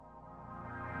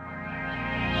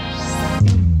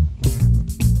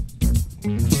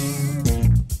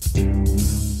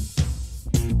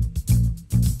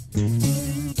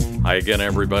Hi again,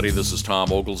 everybody. This is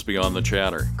Tom Oglesby on the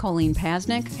Chatter. Colleen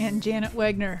Pasnick. And Janet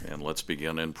Wagner. And let's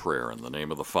begin in prayer in the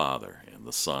name of the Father, and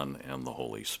the Son, and the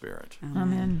Holy Spirit.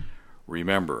 Amen.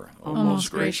 Remember, O most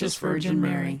gracious Virgin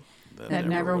Mary, that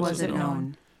never was it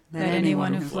known that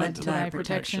anyone who fled to thy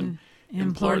protection,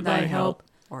 implored thy help,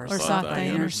 or sought thy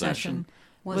intercession,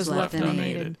 was left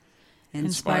unaided.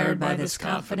 Inspired by this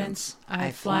confidence,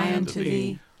 I fly unto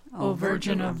thee, O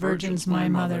Virgin of Virgins, my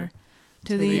Mother.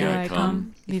 To thee I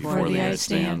come, before thee I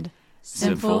stand,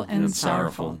 sinful and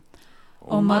sorrowful.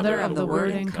 O Mother of the Word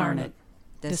incarnate,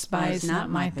 despise not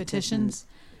my petitions,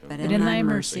 but in thy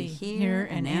mercy hear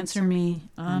and answer me.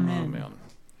 Amen. Amen.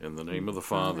 In the name of the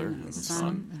Father, and the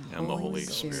Son, and the Holy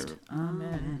Spirit.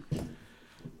 Amen.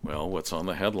 Well, what's on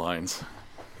the headlines?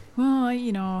 Well,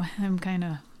 I'm kind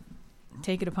of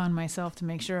take it upon myself to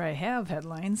make sure I have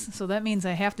headlines. So that means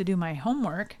I have to do my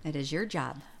homework. It is your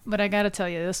job. But I got to tell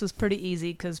you, this was pretty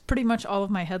easy because pretty much all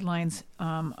of my headlines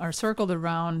are circled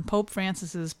around Pope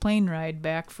Francis's plane ride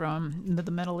back from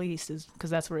the Middle East,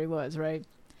 because that's where he was, right?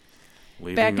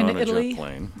 Leaving back on into a Italy. jet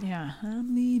plane. Yeah,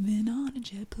 I'm leaving on a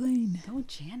jet plane. Oh,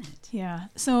 Janet. Yeah.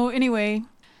 So anyway,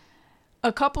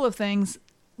 a couple of things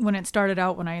when it started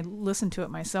out, when I listened to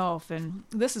it myself, and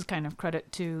this is kind of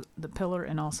credit to the pillar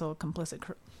and also complicit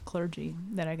clergy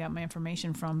that I got my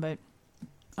information from, but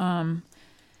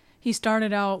he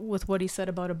started out with what he said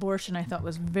about abortion. I thought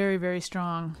was very, very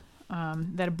strong,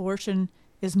 that abortion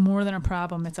is more than a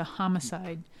problem. It's a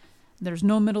homicide. There's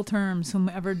no middle terms.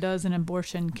 Whomever does an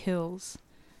abortion kills.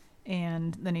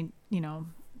 And then he,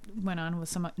 went on with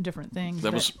some different things.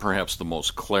 That was perhaps the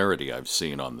most clarity I've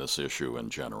seen on this issue in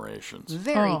generations.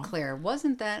 Very clear.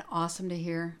 Wasn't that awesome to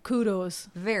hear? Kudos.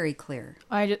 Very clear.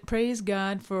 I praise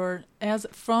God for,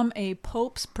 from a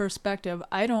pope's perspective,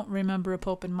 I don't remember a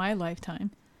pope in my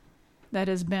lifetime that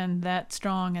has been that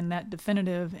strong and that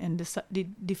definitive in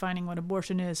defining what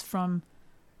abortion is from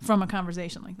a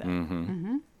conversation like that. Mm-hmm.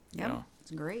 Mm-hmm. Yep. Yeah.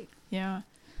 It's great. Yeah.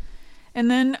 And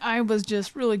then I was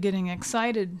just really getting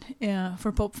excited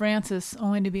for Pope Francis,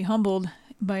 only to be humbled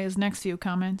by his next few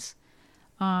comments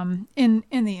in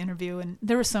the interview. And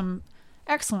there were some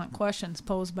excellent questions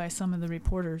posed by some of the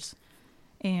reporters.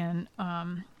 And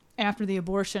after the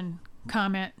abortion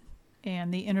comment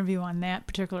and the interview on that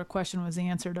particular question was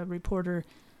answered, a reporter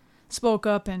spoke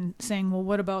up and saying, well,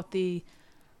 what about the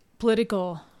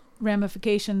political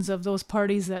ramifications of those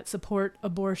parties that support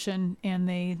abortion and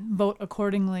they vote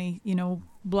accordingly,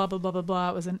 blah, blah, blah, blah, blah.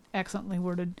 It was an excellently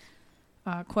worded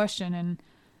question. And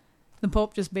the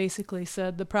Pope just basically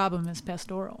said the problem is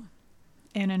pastoral.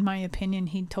 And in my opinion,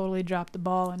 he totally dropped the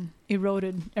ball and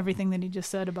eroded everything that he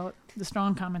just said about the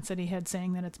strong comments that he had,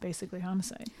 saying that it's basically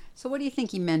homicide. So what do you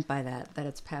think he meant by that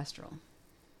it's pastoral?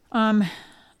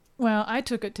 Well, I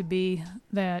took it to be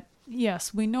that,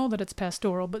 yes, we know that it's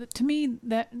pastoral, but to me,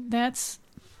 that's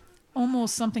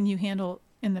almost something you handle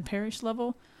in the parish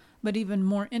level, but even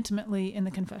more intimately in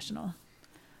the confessional.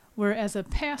 Where as a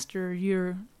pastor,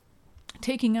 you're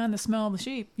taking on the smell of the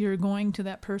sheep. You're going to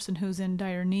that person who's in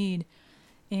dire need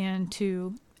and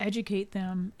to educate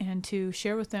them and to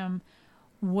share with them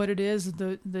what it is,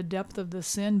 the depth of the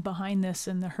sin behind this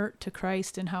and the hurt to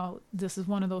Christ, and how this is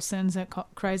one of those sins that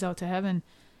cries out to heaven,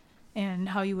 and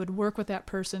how you would work with that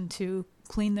person to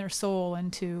clean their soul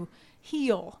and to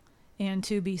heal and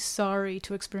to be sorry,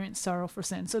 to experience sorrow for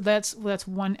sin. So that's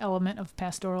one element of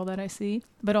pastoral that I see.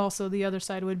 But also the other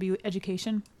side would be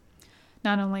education,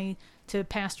 not only to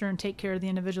pastor and take care of the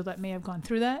individual that may have gone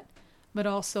through that, but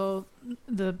also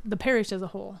the parish as a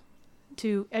whole,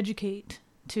 to educate,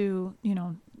 to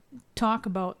talk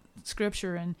about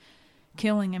Scripture and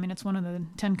killing. I mean, it's one of the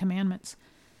 10 Commandments.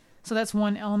 So that's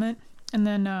one element. And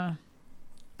then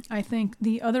I think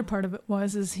the other part of it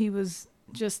is he was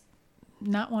just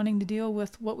not wanting to deal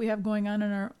with what we have going on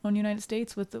in our own United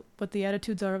States with what the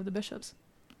attitudes are of the bishops.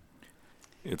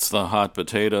 It's the hot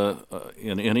potato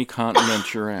in any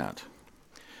continent you're at.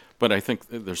 But I think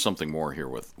there's something more here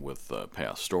with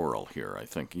pastoral here. I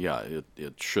think,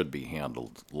 it should be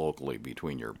handled locally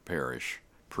between your parish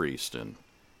priest and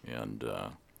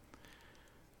the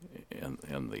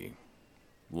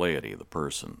laity, the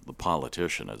person, the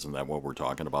politician. Isn't that what we're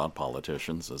talking about,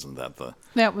 politicians? Isn't that the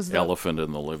elephant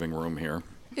in the living room here?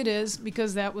 It is,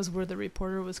 because that was where the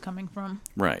reporter was coming from.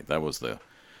 Right, that was the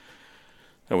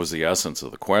essence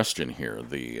of the question here.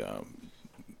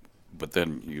 But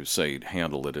then you say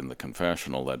handle it in the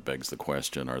confessional. That begs the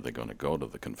question, are they going to go to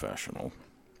the confessional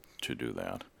to do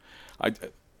that?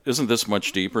 Isn't this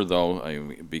much deeper,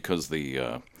 though? Because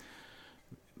the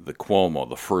the Cuomo,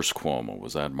 the first Cuomo,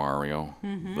 was that Mario?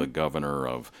 The governor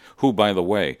of, who, by the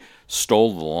way,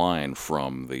 stole the line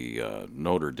from the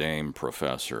Notre Dame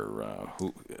professor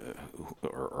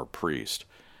or priest.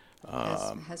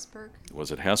 Hesburgh?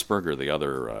 Was it Hesburgh or the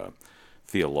other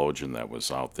theologian that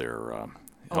was out there?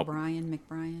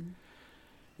 McBrien?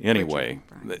 Anyway,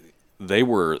 they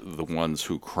were the ones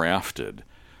who crafted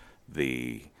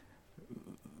the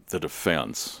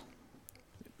defense,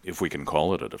 if we can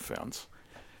call it a defense.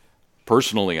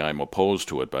 Personally, I'm opposed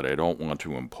to it, but I don't want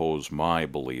to impose my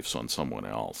beliefs on someone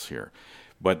else here.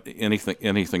 But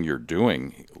anything you're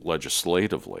doing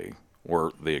legislatively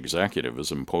or the executive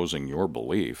is imposing your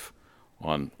belief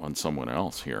on someone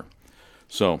else here.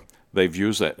 So they've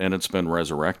used that, and it's been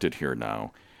resurrected here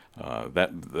now.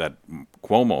 That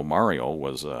Cuomo Mario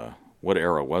was, what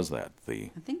era was that?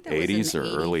 The I think that 80s was or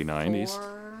early 90s?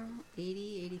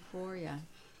 80, 84, yeah.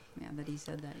 Yeah, that he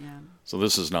said that, yeah. So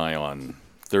this is nigh on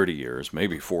 30 years,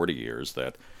 maybe 40 years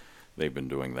that they've been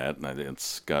doing that, and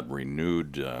it's got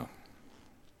renewed,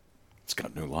 it's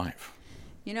got new life.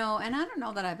 And I don't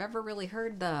know that I've ever really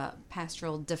heard the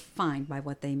pastoral defined by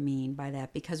what they mean by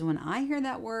that, because when I hear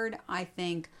that word, I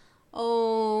think,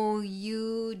 oh,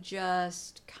 you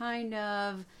just kind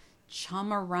of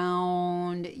chum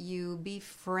around, you be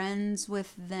friends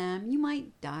with them, you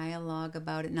might dialogue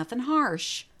about it, nothing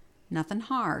harsh.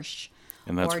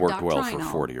 And that's or worked doctrinal. well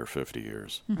for 40 or 50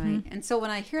 years. Right. And so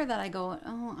when I hear that, I go,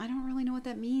 oh, I don't really know what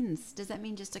that means. Does that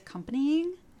mean just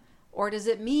accompanying? Or does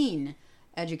it mean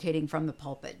educating from the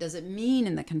pulpit? Does it mean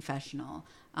in the confessional?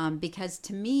 Because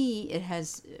to me, it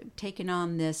has taken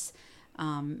on this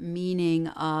meaning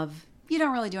of, you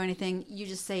don't really do anything. You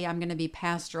just say, I'm going to be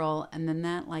pastoral. And then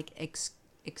that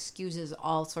excuses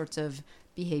all sorts of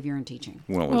behavior and teaching.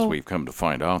 Well, as we've come to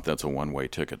find out, that's a one-way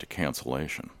ticket to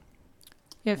cancellation.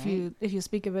 If you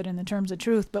speak of it in the terms of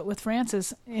truth. But with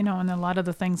Francis, and a lot of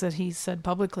the things that he said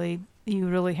publicly, you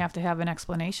really have to have an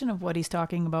explanation of what he's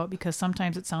talking about, because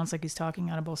sometimes it sounds like he's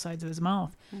talking out of both sides of his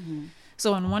mouth. Mm-hmm.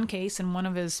 So in one case, in one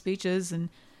of his speeches, and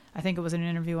I think it was an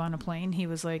interview on a plane, he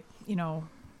was like,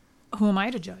 who am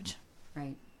I to judge?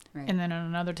 Right. And then at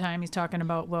another time, he's talking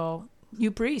about, well,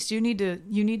 you priests, you need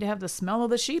to have the smell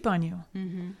of the sheep on you.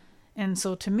 Mm-hmm. And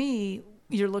so to me,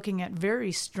 you're looking at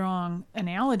very strong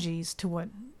analogies to what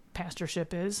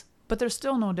pastorship is, but there's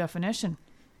still no definition.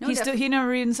 He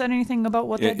never even said anything about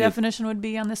what that definition would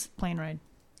be on this plane ride.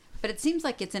 But it seems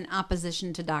like it's in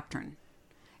opposition to doctrine.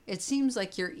 It seems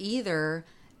like you're either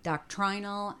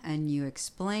doctrinal and you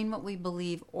explain what we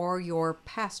believe, or you're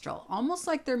pastoral, almost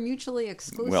like they're mutually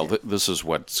exclusive. Well, this is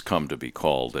what's come to be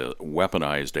called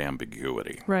weaponized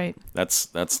ambiguity. Right. That's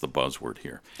the buzzword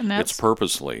here. And it's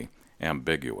purposely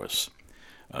ambiguous.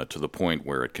 To the point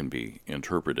where it can be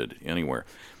interpreted anywhere.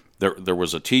 There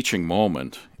was a teaching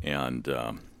moment, and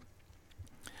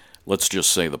let's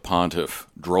just say the pontiff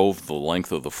drove the length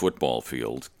of the football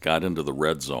field, got into the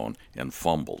red zone, and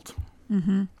fumbled.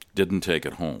 Mm-hmm. Didn't take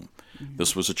it home. Mm-hmm.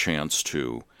 This was a chance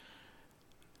to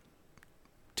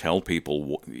tell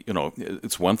people,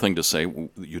 it's one thing to say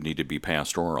you need to be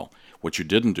pastoral. What you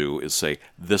didn't do is say,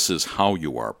 this is how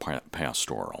you are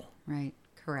pastoral. Right,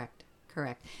 correct.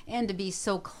 And to be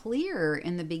so clear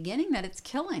in the beginning that it's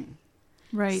killing.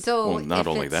 Right. So not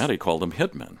only that, he called him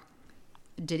hitman.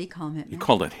 Did he call him hitman? He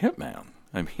called it hitman.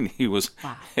 I mean, he was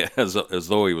as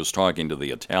though he was talking to the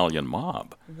Italian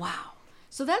mob. Wow.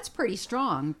 So that's pretty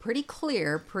strong, pretty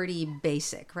clear, pretty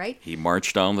basic, right? He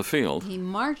marched down the field.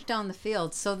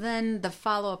 So then the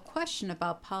follow-up question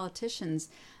about politicians,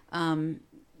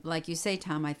 like you say,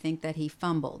 Tom, I think that he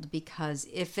fumbled, because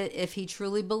if he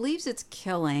truly believes it's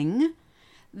killing,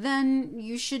 then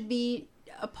you should be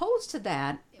opposed to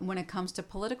that when it comes to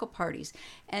political parties.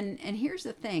 And here's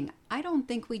the thing. I don't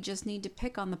think we just need to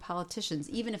pick on the politicians,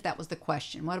 even if that was the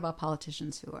question. What about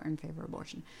politicians who are in favor of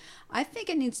abortion? I think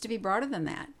it needs to be broader than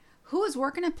that. Who is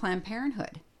working at Planned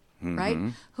Parenthood? Mm-hmm. Right?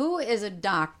 Who is a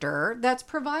doctor that's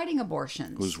providing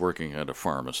abortions? Who's working at a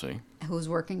pharmacy?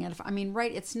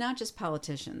 Right, it's not just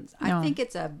politicians. No. I think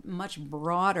it's a much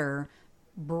broader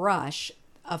brush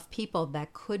of people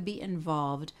that could be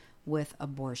involved with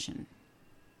abortion.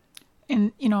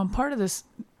 And, part of this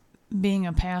being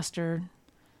a pastor,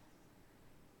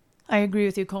 I agree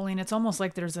with you, Colleen. It's almost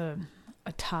like there's a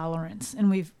tolerance, and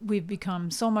we've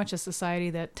become so much a society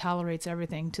that tolerates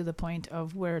everything to the point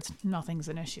of where nothing's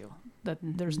an issue, that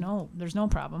there's no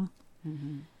problem.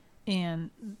 Mm-hmm. And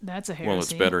that's a heresy. Well,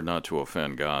 it's better not to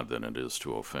offend God than it is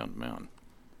to offend men.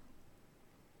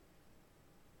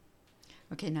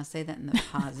 Okay, now say that in the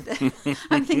positive.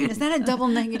 I'm thinking, is that a double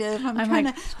negative? I'm trying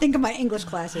to think of my English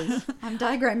classes. I'm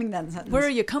diagramming that sentence. Where are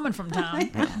you coming from,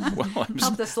 Tom? Well,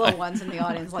 Help the slow ones in the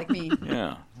audience like me.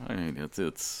 yeah, I mean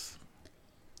it's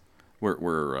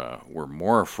we're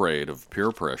more afraid of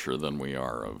peer pressure than we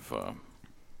are of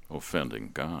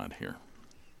offending God here.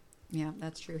 Yeah,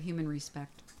 that's true. Human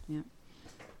respect. Yeah.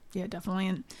 Yeah, definitely.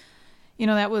 And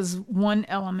that was one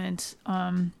element.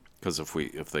 Because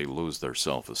if they lose their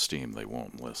self-esteem, they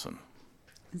won't listen.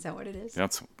 Is that what it is?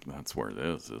 That's where it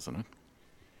is, isn't it?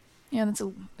 Yeah,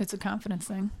 it's a confidence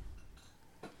thing.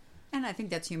 And I think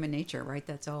that's human nature, right?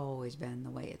 That's always been the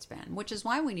way it's been, which is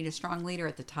why we need a strong leader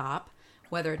at the top,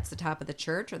 whether it's the top of the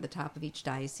church or the top of each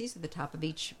diocese or the top of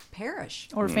each parish.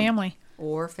 Or family.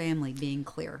 Or family, being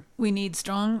clear. We need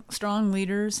strong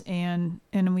leaders, and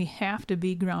we have to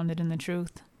be grounded in the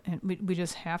truth. And we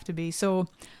just have to be. So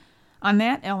on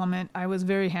that element, I was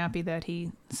very happy that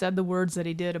he said the words that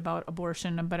he did about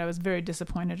abortion, but I was very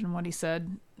disappointed in what he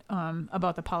said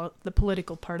about the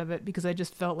political part of it, because I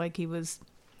just felt like he was,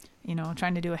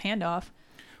 trying to do a handoff.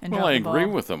 And well, I agree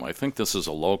with him. I think this is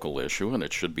a local issue, and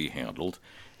it should be handled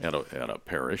at a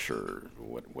parish or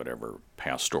whatever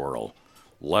pastoral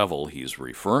level he's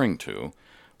referring to.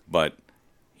 But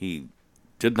he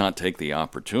did not take the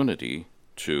opportunity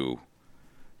to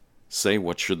say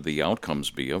what should the outcomes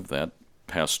be of that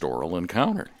pastoral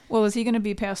encounter. Well, is he going to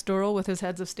be pastoral with his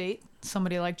heads of state?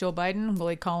 Somebody like Joe Biden, will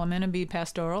he call him in and be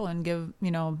pastoral and give,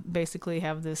 basically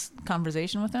have this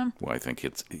conversation with him? Well, I think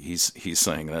he's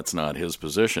saying that's not his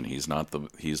position. He's not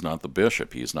the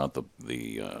bishop. He's not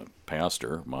the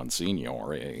pastor,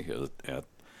 Monsignor at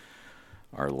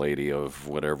Our Lady of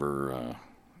whatever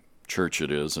church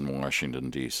it is in Washington,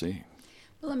 D.C.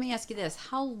 Well, let me ask you this.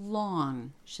 How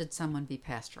long should someone be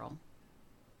pastoral?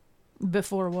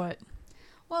 Before what?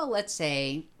 Well, let's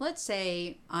say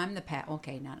I'm not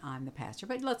I'm the pastor,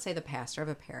 but let's say the pastor of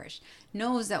a parish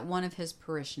knows that one of his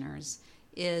parishioners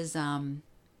is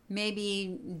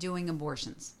maybe doing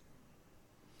abortions.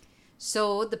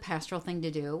 So the pastoral thing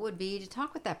to do would be to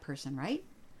talk with that person, right?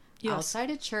 Yes. Outside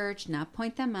of church, not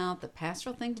point them out. The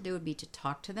pastoral thing to do would be to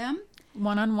talk to them.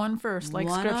 One-on-one first, like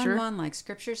Scripture. One-on-one, like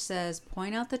Scripture says.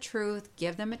 Point out the truth.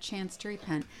 Give them a chance to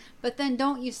repent. But then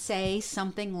don't you say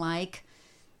something like,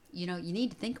 you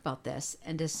need to think about this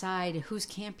and decide whose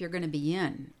camp you're going to be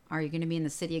in. Are you going to be in the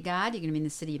city of God? You're going to be in the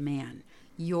city of man.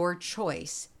 Your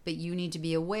choice. But you need to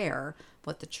be aware of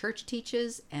what the church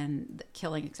teaches and the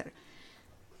killing, etc.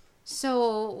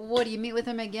 So what, do you meet with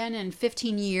them again in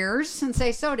 15 years and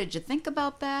say, so did you think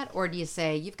about that? Or do you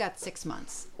say, you've got 6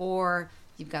 months or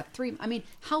you've got 3? I mean,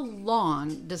 how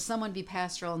long does someone be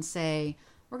pastoral and say,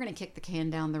 we're going to kick the can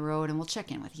down the road and we'll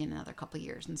check in with you in another couple of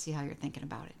years and see how you're thinking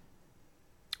about it?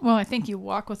 Well, I think you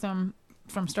walk with them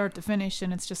from start to finish,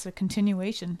 and it's just a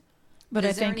continuation. But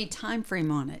is there any time frame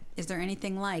on it? Is there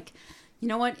anything like, you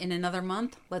know what, in another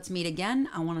month, let's meet again.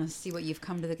 I want to see what you've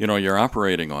come to the... You're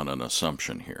operating on an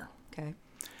assumption here. Okay.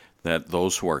 That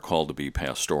those who are called to be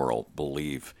pastoral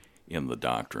believe in the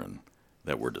doctrine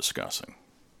that we're discussing.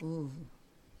 Ooh.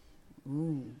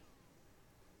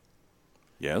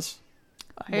 Yes?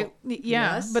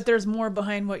 Yes. But there's more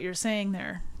behind what you're saying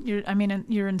there.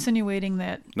 You're insinuating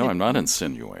that... No, I'm not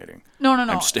insinuating. No.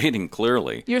 I'm stating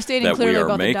clearly. You're stating clearly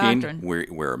about the doctrine.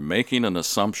 We're making an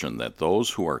assumption that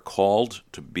those who are called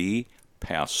to be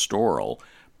pastoral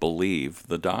believe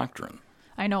the doctrine.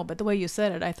 I know, but the way you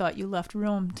said it, I thought you left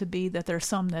room to be that there's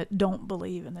some that don't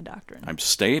believe in the doctrine. I'm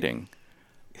stating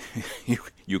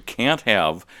you can't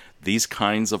have these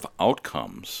kinds of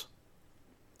outcomes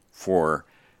for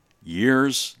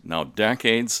years, now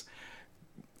decades,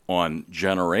 on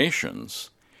generations,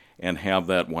 and have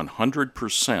that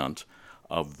 100%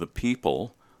 of the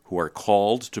people who are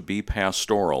called to be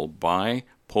pastoral by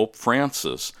Pope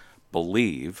Francis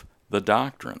believe the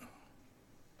doctrine.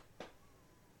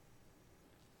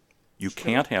 You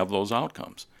can't have those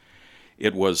outcomes.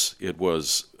 It was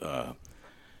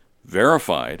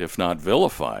verified, if not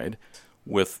vilified,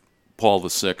 with Paul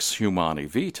VI's Humani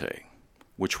Vitae,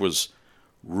 which was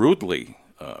rudely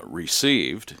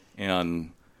received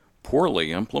and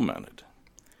poorly implemented,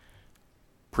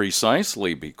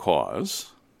 precisely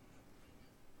because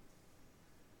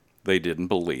they didn't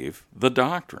believe the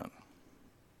doctrine.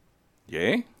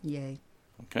 Yay? Yay.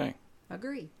 Okay.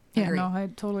 Agree. Yeah, no, I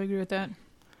totally agree with that.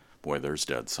 Boy, there's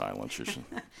dead silence.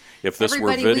 If this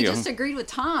were video... we just agreed with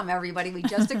Tom, everybody. We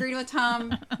just agreed with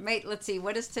Tom. Mate, let's see.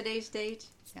 What is today's date?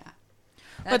 Yeah.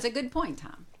 That's a good point,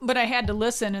 Tom. But I had to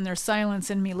listen, and there's silence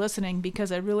in me listening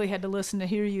because I really had to listen to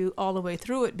hear you all the way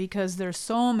through it, because there's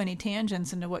so many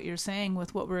tangents into what you're saying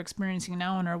with what we're experiencing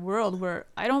now in our world, where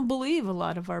I don't believe a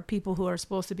lot of our people who are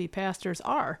supposed to be pastors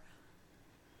are.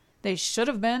 They should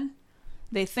have been.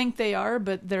 They think they are,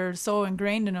 but they're so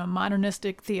ingrained in a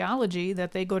modernistic theology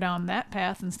that they go down that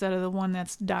path instead of the one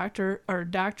that's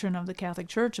doctrine of the Catholic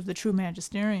Church, of the true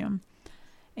magisterium.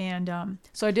 And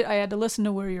so I had to listen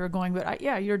to where you were going. But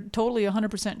you're totally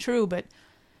 100% true. But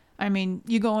I mean,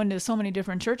 you go into so many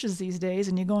different churches these days,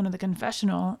 and you go into the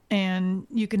confessional, and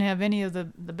you can have any of the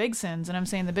big sins. And I'm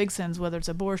saying the big sins, whether it's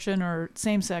abortion or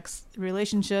same-sex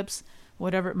relationships,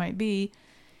 whatever it might be.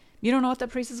 You don't know what that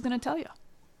priest is going to tell you.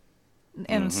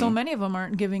 And so many of them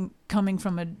aren't coming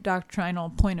from a doctrinal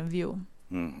point of view.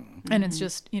 And it's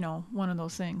just, one of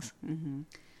those things.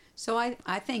 So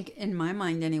I think, in my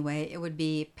mind anyway, it would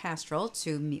be pastoral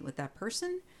to meet with that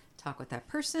person, talk with that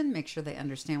person, make sure they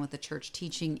understand what the church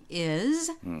teaching is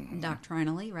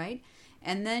doctrinally, right?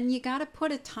 And then you got to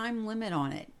put a time limit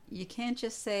on it. You can't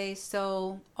just say,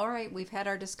 so, all right, we've had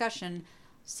our discussion,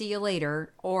 see you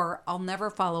later, or I'll never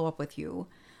follow up with you.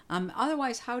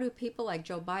 Otherwise, how do people like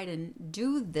Joe Biden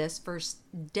do this for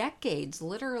decades,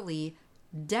 literally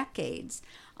decades?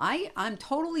 I'm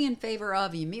totally in favor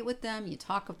of, you meet with them, you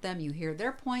talk with them, you hear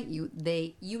their point,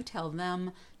 you tell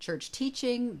them church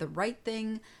teaching, the right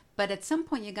thing. But at some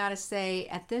point you got to say,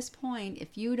 at this point,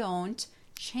 if you don't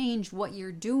change what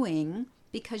you're doing,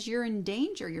 because you're in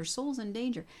danger, your soul's in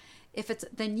danger,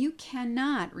 then you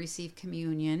cannot receive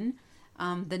communion.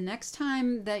 The next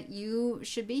time that you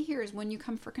should be here is when you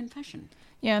come for confession.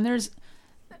 Yeah, and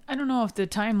I don't know if the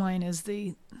timeline is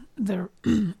the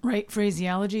right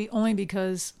phraseology, only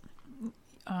because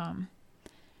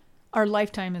our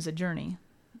lifetime is a journey.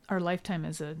 Our lifetime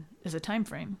is a time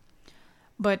frame.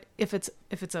 But if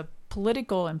it's a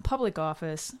political and public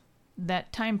office,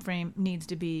 that time frame needs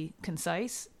to be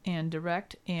concise and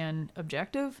direct and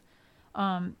objective,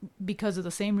 because of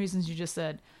the same reasons you just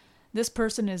said. This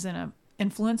person is in a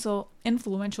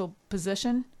influential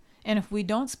position, and if we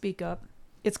don't speak up,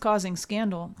 it's causing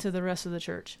scandal to the rest of the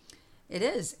church. It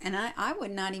is. And I would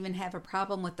not even have a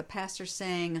problem with the pastor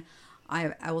saying,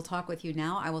 I will talk with you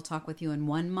now, I will talk with you in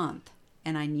 1 month,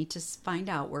 and I need to find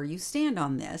out where you stand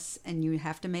on this, and you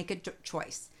have to make a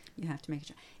choice. You have to make a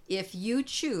choice. If you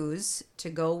choose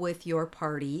to go with your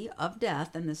party of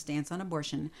death and the stance on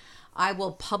abortion, I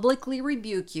will publicly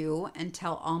rebuke you and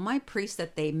tell all my priests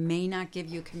that they may not give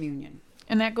you communion.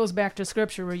 And that goes back to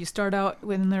Scripture, where you start out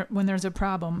when there's a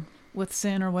problem with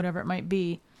sin or whatever it might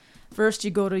be. First,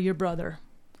 you go to your brother,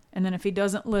 and then if he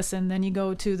doesn't listen, then you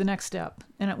go to the next step.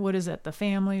 And what is it? The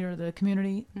family or the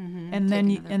community, and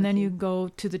then you go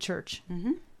to the church.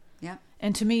 Yeah.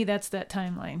 And to me, that's that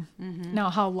timeline. Now,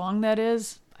 how long that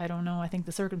is, I don't know. I think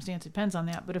the circumstance depends on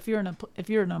that. But if you're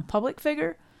in a public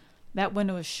figure, that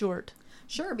window is short.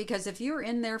 Sure, because if you're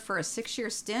in there for a 6-year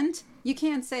stint, you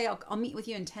can't say, I'll meet with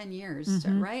you in 10 years,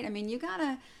 right? I mean, you got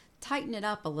to tighten it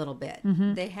up a little bit.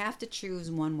 They have to choose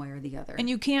one way or the other. And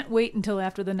you can't wait until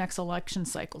after the next election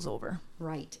cycle's over.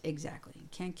 Right, exactly. You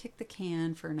can't kick the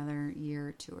can for another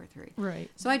year, 2 or 3. Right.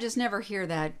 So I just never hear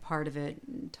that part of it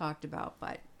talked about,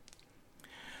 but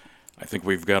I think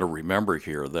we've got to remember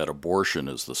here that abortion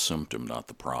is the symptom, not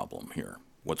the problem here.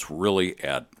 What's really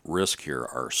at risk here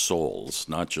are souls,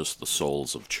 not just the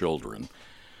souls of children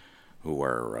who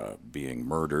are being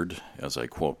murdered, as I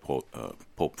quote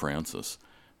Pope Francis,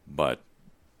 but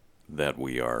that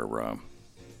we are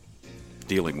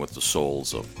dealing with the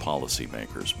souls of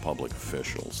policymakers, public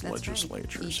officials, that's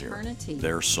legislatures right. here.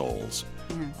 Their souls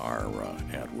are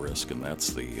at risk, and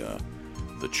that's the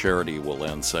charity. Will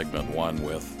end segment 1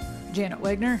 with Janet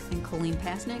Wagner and Colleen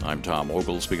Pasnick. I'm Tom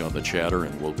Oglesby on The Chatter,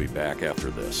 and we'll be back after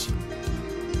this.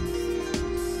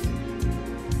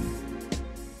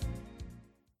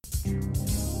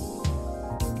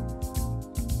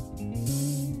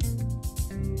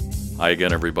 Hi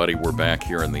again, everybody. We're back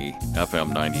here in the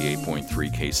FM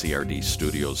 98.3 KCRD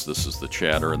studios. This is The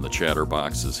Chatter, and the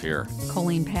Chatterbox is here.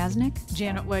 Colleen Pasnick.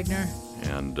 Janet Wagner.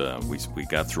 And we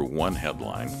got through one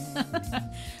headline.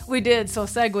 We did. So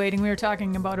segueing, we were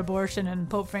talking about abortion and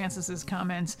Pope Francis's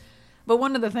comments. But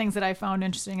one of the things that I found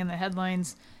interesting in the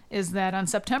headlines is that on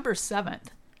September 7th,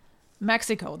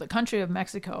 Mexico, the country of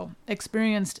Mexico,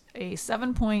 experienced a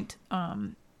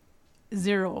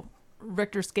 7.0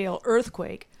 Richter scale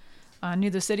earthquake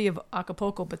near the city of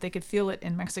Acapulco, but they could feel it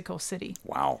in Mexico City.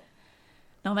 Wow.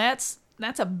 Now that's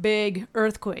a big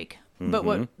earthquake.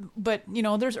 But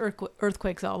there's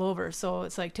earthquakes all over, so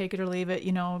it's like take it or leave it,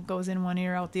 goes in one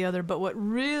ear, out the other. But what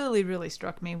really, really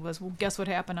struck me was, well, guess what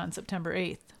happened on September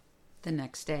 8th? the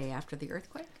next day after the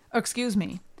earthquake? Excuse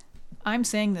me. I'm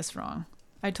saying this wrong.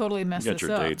 I totally messed You this got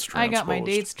your up. dates I got my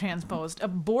transposed. dates transposed.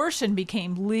 Abortion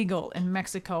became legal in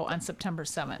Mexico on September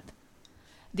 7th.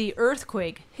 The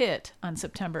earthquake hit on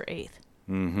September 8th.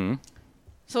 Mm-hmm.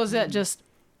 So is that just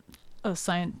a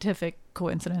scientific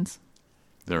coincidence?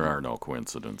 There are no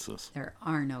coincidences. There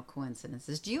are no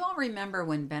coincidences. Do you all remember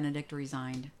when Benedict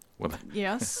resigned? Well,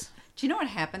 Yes. Do you know what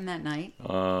happened that night?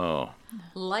 oh,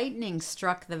 Lightning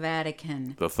struck the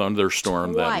Vatican. the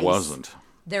thunderstorm that Twice. wasn't.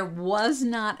 There was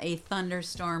not a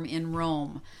thunderstorm in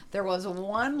Rome. There was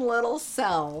one little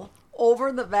cell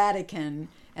over the Vatican,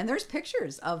 and there's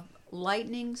pictures of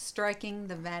lightning striking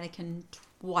the Vatican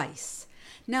twice.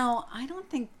 Now, I don't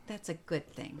think that's a good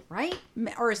thing, right?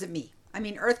 Or is it me? I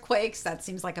mean, earthquakes, that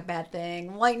seems like a bad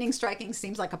thing. Lightning striking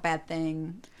seems like a bad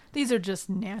thing. These are just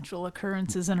natural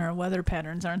occurrences in our weather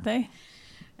patterns, aren't they?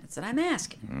 That's what I'm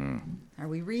asking. Are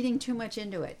we reading too much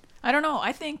into it? I don't know.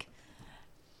 I think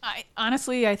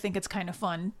it's kind of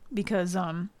fun because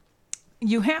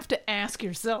you have to ask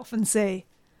yourself and say,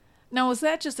 now, was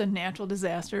that just a natural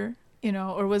disaster?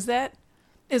 Or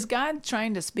is God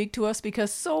trying to speak to us?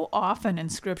 Because so often in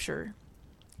Scripture,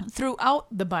 throughout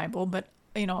the Bible, but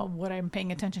what I'm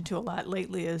paying attention to a lot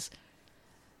lately is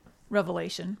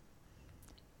Revelation.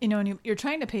 And you're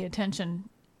trying to pay attention,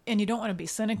 and you don't want to be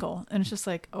cynical. And it's just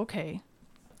like, okay.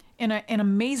 And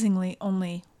amazingly,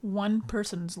 only one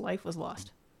person's life was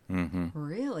lost. Mm-hmm.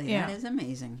 Really? Yeah. That is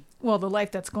amazing. Well, the life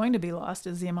that's going to be lost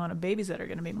is the amount of babies that are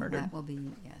going to be murdered. That will be,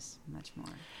 yes, much more.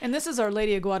 And this is Our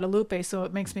Lady of Guadalupe, so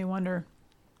it makes me wonder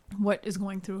what is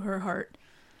going through her heart.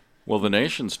 Well, the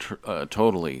nation's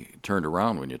totally turned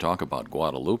around when you talk about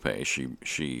Guadalupe.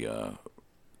 She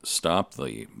stopped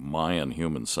the Mayan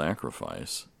human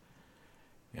sacrifice,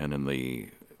 and in the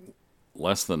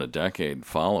less than a decade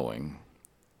following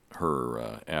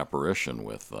her apparition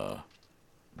with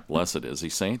blessed is he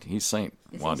Saint? He's Saint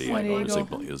Juan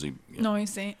Diego. Is he? No,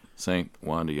 he's Saint. Saint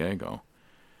Juan Diego.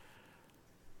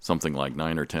 Something like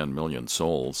 9 or 10 million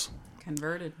souls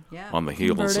Converted, yeah. on the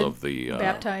heels Converted, of the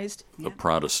baptized. the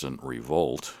Protestant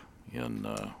revolt in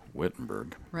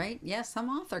Wittenberg. Right? Yeah, some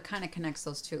author kind of connects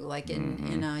those two. Like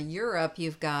in Europe,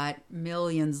 you've got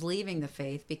millions leaving the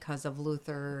faith because of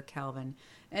Luther or Calvin.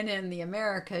 And in the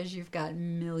Americas, you've got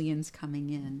millions coming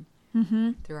in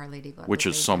through Our Lady of Guadalupe. Which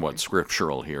is somewhat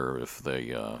scriptural here. If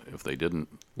they didn't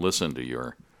listen to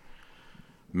your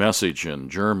message in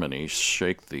Germany,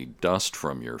 shake the dust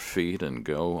from your feet and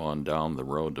go on down the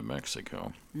road to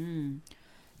Mexico.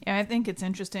 Yeah, I think it's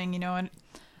interesting, and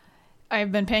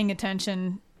I've been paying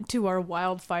attention to our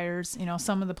wildfires.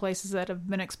 Some of the places that have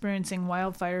been experiencing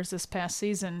wildfires this past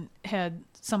season had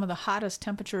some of the hottest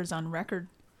temperatures on record.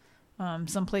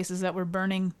 Some places that were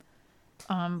burning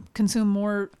consume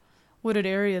more wooded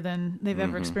area than they've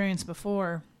ever experienced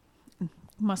before.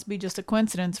 Must be just a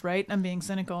coincidence, right? I'm being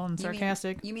cynical and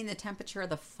sarcastic. You mean the temperature of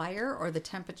the fire or the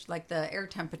temperature, like the air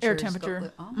temperature? Air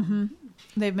temperature.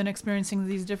 They've been experiencing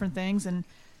these different things, and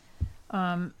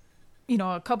a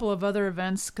couple of other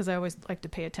events, because I always like to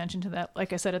pay attention to that.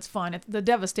 Like I said, it's fun. The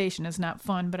devastation is not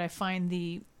fun, but I find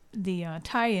the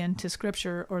tie-in to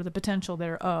Scripture or the potential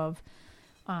thereof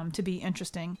to be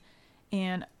interesting.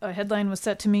 And a headline was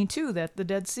set to me, too, that the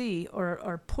Dead Sea, or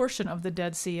a portion of the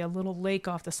Dead Sea, a little lake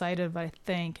off the side of it, I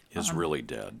think, Is really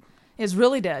dead. Is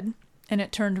really dead, and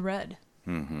it turned red.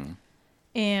 Mm-hmm.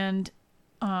 And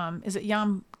is it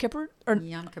Yom Kippur? Or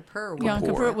Yom Kippur. Yom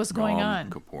Kippur was going Yom on.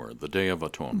 Kippur, the Day of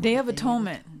Atonement. Day of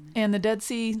Atonement. And the Dead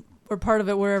Sea, or part of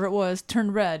it, wherever it was,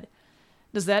 turned red.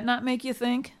 Does that not make you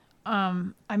think?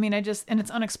 And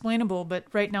it's unexplainable, but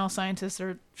right now scientists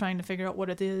are trying to figure out what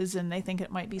it is, and they think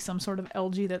it might be some sort of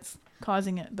algae that's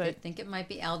causing it. They But think it might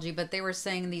be algae, but they were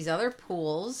saying these other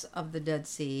pools of the Dead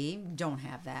Sea don't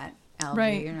have that algae.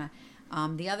 Right. Or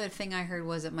not. The other thing I heard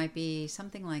was it might be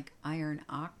something like iron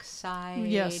oxide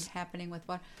Yes. happening with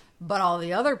water. But all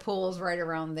the other pools right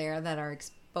around there that are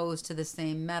exposed to the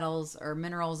same metals or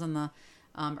minerals in the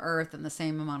earth and the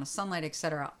same amount of sunlight,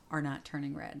 etc., are not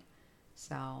turning red.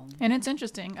 So, and it's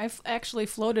interesting. I've actually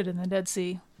floated in the Dead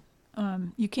Sea.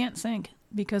 You can't sink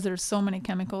because there's so many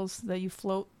chemicals that you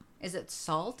float. is it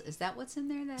salt? Is that what's in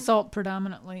there then? Salt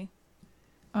predominantly.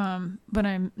 But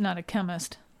I'm not a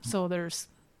chemist, so there's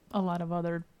a lot of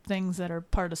other things that are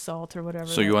part of salt or whatever.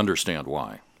 So you understand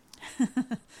why.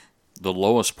 The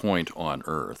lowest point on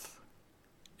Earth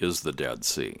is the Dead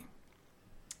Sea.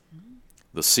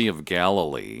 The Sea of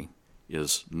Galilee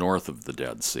is north of the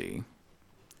Dead Sea,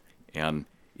 and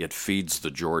it feeds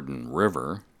the Jordan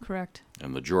River, Correct.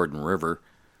 and the Jordan River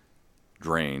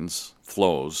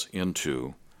flows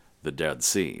into the Dead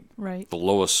Sea. Right. The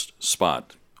lowest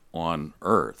spot on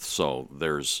Earth. So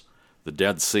the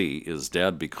Dead Sea is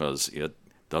dead because it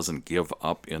doesn't give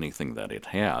up anything that it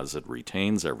has. It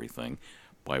retains everything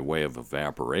by way of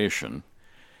evaporation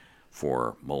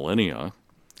for millennia.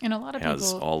 And a lot of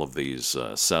has people, all of these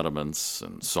sediments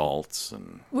and salts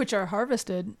and which are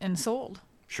harvested and sold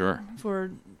sure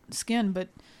for skin. But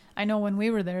I know when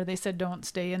we were there, they said don't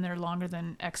stay in there longer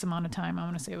than X amount of time. I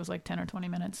want to say it was like 10 or 20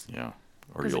 minutes. yeah,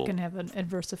 or because it can have an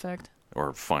adverse effect.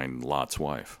 or find Lot's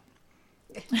wife.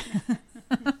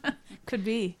 Could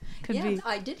be.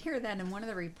 I did hear that in one of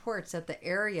the reports that the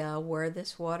area where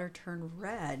this water turned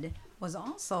red was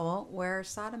also where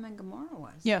Sodom and Gomorrah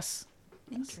was. Yes.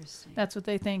 Interesting. That's what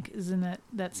they think is in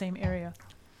that same area.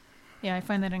 Yeah, I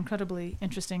find that incredibly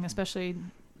interesting, especially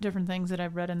different things that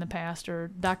I've read in the past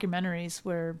or documentaries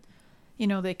where,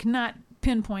 they cannot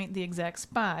pinpoint the exact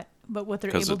spot, but what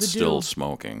they're able to do... Because it's still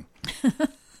smoking.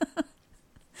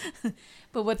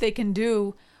 But what they can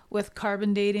do with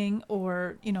carbon dating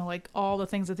or, like all the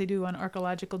things that they do on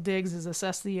archaeological digs is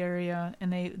assess the area,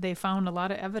 and they found a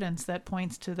lot of evidence that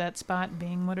points to that spot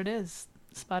being what it is.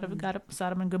 Spot of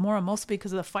Sodom and Gomorrah, mostly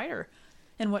because of the fire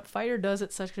and what fire does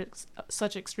at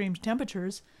such extreme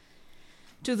temperatures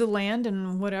to the land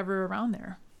and whatever around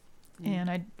there.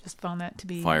 And I just found that to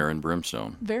be Fire and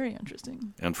brimstone. very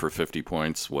interesting. And for 50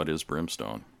 points, what is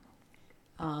brimstone?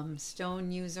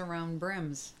 Stone used around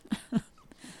brims.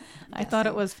 I thought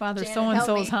it was Father Janet,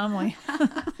 So-and-so's help homily.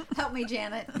 Help me,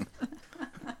 Janet.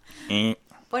 Eh,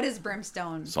 What is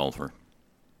brimstone? Sulfur.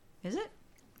 Is it?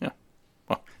 Yeah.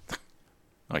 Well,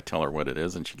 I tell her what it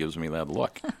is, and she gives me that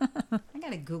look. I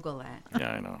gotta Google that.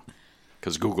 Yeah, I know.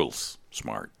 Because Google's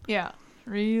smart. Yeah,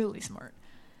 really smart.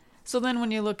 So then when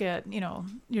you look at,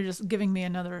 you're just giving me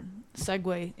another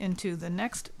segue into the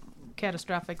next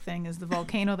catastrophic thing is the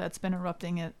volcano that's been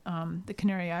erupting at the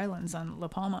Canary Islands on La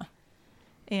Palma.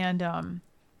 And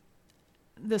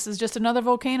this is just another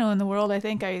volcano in the world. I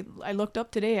think I looked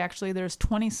up today, actually, there's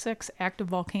 26 active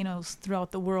volcanoes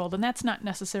throughout the world, and that's not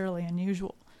necessarily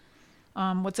unusual.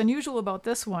 What's unusual about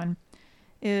this one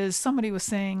is somebody was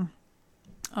saying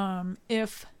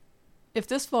if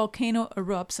this volcano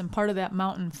erupts and part of that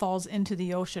mountain falls into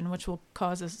the ocean, which will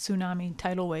cause a tsunami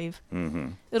tidal wave,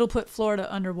 it'll put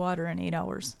Florida underwater in 8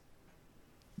 hours.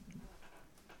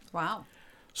 Wow.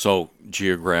 So,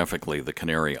 geographically, the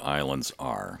Canary Islands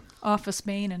are... Off of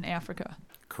Spain and Africa.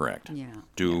 Correct. Yeah.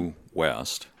 Due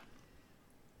west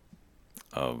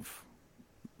of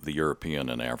the European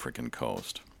and African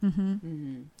coast.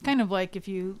 Kind of like if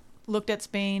you looked at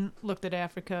Spain, looked at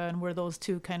Africa, and where those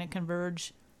two kind of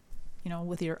converge,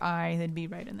 with your eye, they'd be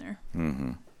right in there.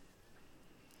 Mm-hmm.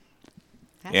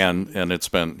 And it's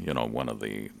been, one of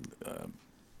the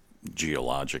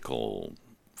geological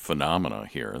phenomena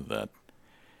here that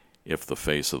if the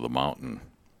face of the mountain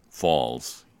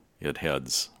falls, it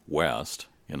heads west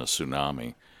in a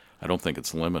tsunami. I don't think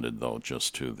it's limited, though,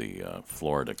 just to the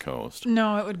Florida coast.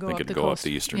 No, it would go I up think the it'd go coast. up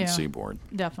the eastern seaboard.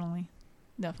 Definitely.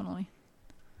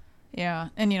 Yeah,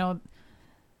 and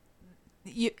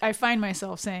I find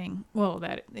myself saying, well,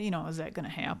 that is that going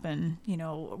to happen?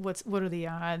 What are the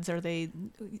odds? Are they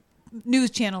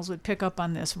news channels would pick up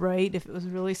on this, right? If it was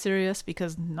really serious,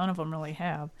 because none of them really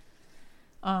have.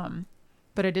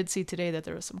 But I did see today that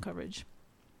there was some coverage,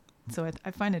 so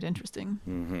I find it interesting.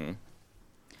 Mm-hmm.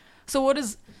 So what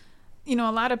is, a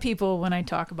lot of people, when I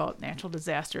talk about natural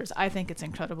disasters, I think it's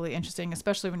incredibly interesting,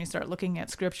 especially when you start looking at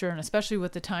scripture and especially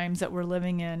with the times that we're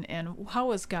living in, and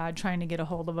how is God trying to get a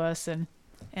hold of us and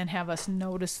have us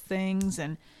notice things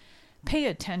and pay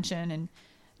attention and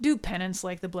do penance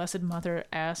like the Blessed Mother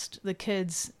asked the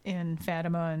kids in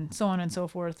Fatima and so on and so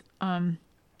forth.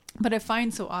 But I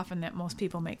find so often that most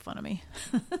people make fun of me.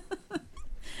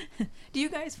 Do you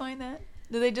guys find that?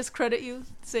 Do they just credit you,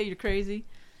 say you're crazy?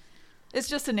 It's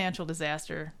just a natural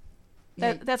disaster.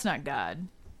 That's not God.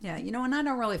 Yeah, and I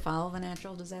don't really follow the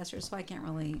natural disasters, so I can't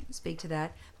really speak to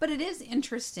that. But it is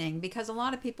interesting because a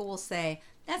lot of people will say,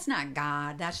 that's not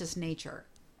God, that's just nature.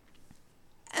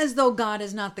 As though God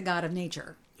is not the God of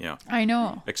nature. Yeah. I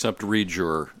know. Except read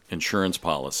your insurance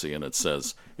policy, and it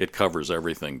says it covers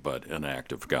everything but an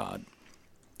act of God.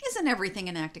 Isn't everything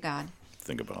an act of God?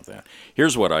 Think about that.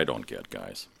 Here's what I don't get,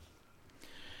 guys.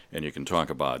 And you can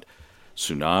talk about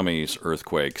tsunamis,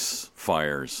 earthquakes,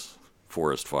 fires,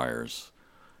 forest fires,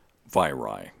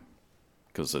 viri,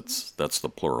 because that's the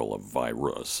plural of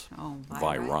virus. Oh,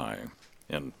 viri.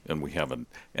 And we have an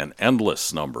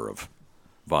endless number of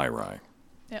viri.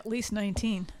 At least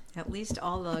 19. At least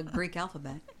all the Greek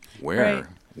alphabet.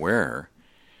 Where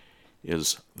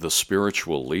is the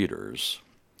spiritual leaders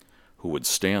who would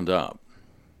stand up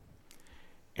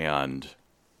and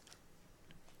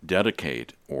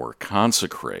dedicate or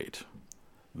consecrate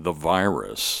the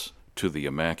virus to the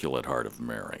Immaculate Heart of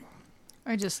Mary?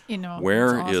 I just,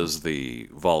 Where it's awesome. is the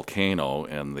volcano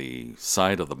and the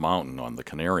side of the mountain on the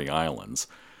Canary Islands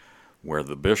where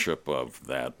the bishop of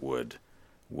that would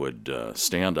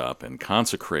stand up and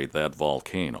consecrate that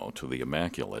volcano to the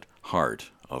Immaculate Heart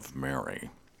of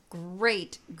Mary?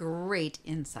 Great, great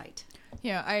insight.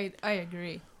 Yeah, I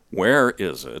agree. Where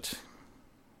is it?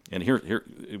 And here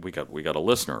we got a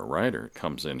listener, a writer,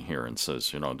 comes in here and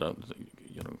says,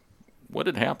 what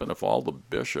had happened if all the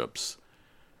bishops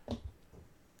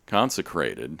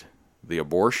consecrated the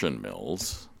abortion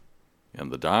mills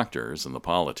and the doctors and the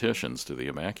politicians to the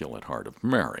Immaculate Heart of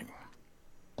Mary?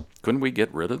 Couldn't we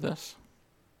get rid of this?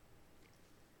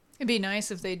 It'd be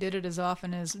nice if they did it as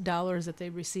often as dollars that they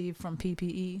receive from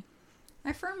PPE.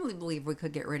 I firmly believe we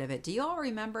could get rid of it. Do you all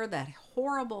remember that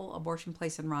horrible abortion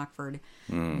place in Rockford,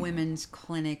 women's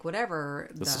clinic, whatever?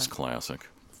 This is classic.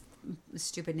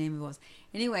 Stupid name it was.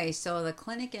 Anyway, so the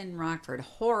clinic in Rockford,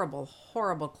 horrible,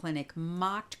 horrible clinic,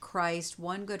 mocked Christ.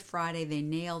 One Good Friday, they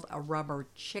nailed a rubber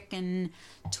chicken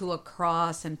to a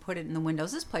cross and put it in the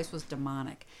windows. This place was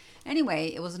demonic.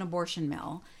 Anyway, it was an abortion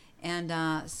mill. And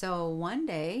so one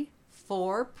day,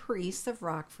 4 priests of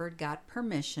Rockford got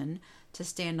permission to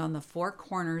stand on the 4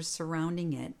 corners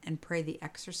surrounding it and pray the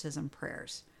exorcism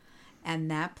prayers.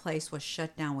 And that place was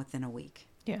shut down within a week.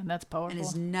 Yeah, that's powerful. And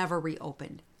is never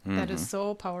reopened. That is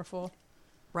so powerful.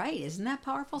 Right. Isn't that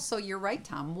powerful? So you're right,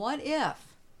 Tom. What if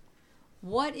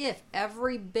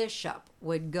every bishop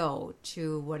would go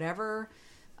to whatever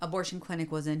abortion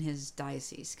clinic was in his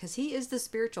diocese? Because he is the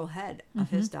spiritual head of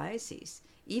his diocese.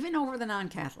 Even over the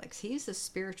non-Catholics, he's the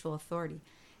spiritual authority.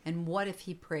 And what if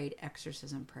he prayed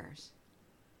exorcism prayers?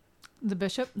 The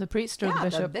bishop? The priest or the Yeah,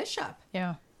 bishop? the bishop.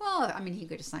 Yeah. Well, I mean, he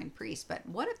could assign priests, but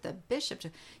what if the bishop,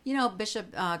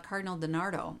 Bishop Cardinal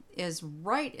DiNardo is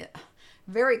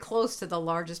very close to the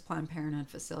largest Planned Parenthood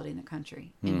facility in the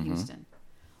country in Houston.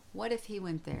 What if he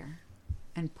went there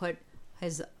and put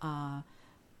his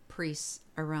priests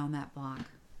around that block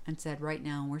and said, right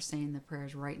now, we're saying the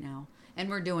prayers right now, and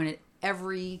we're doing it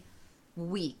every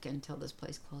week until this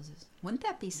place closes? Wouldn't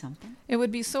that be something? It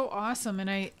would be so awesome. And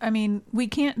I mean, we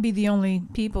can't be the only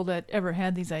people that ever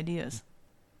had these ideas.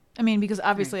 I mean, because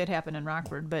obviously it happened in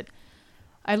Rockford, but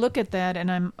I look at that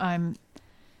and I'm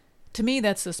to me,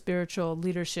 that's the spiritual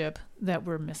leadership that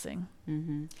we're missing.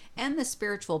 Mm-hmm. And the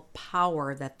spiritual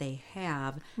power that they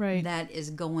have that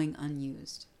is going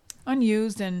unused.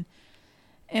 Unused and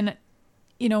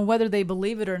whether they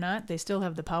believe it or not, they still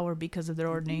have the power because of their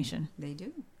ordination. They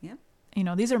do, yep.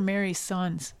 These are Mary's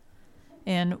sons.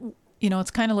 And,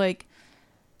 it's kind of like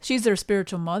she's their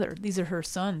spiritual mother. These are her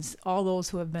sons. All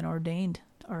those who have been ordained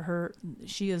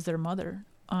she is their mother.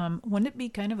 Wouldn't it be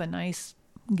kind of a nice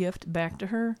gift back to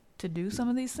her to do some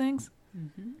of these things?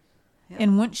 Mm-hmm. Yep.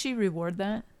 And wouldn't she reward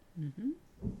that? Mm-hmm.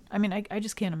 I mean, I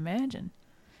just can't imagine.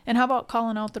 And how about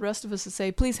calling out the rest of us to say,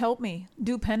 please help me,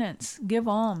 do penance, give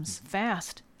alms,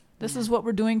 fast. This is what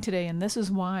we're doing today, and this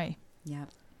is why.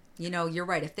 Yep. You're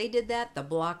right. If they did that, the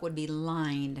block would be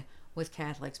lined with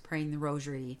Catholics praying the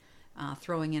rosary,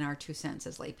 throwing in our 2 cents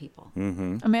as lay people.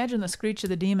 Mm-hmm. Imagine the screech of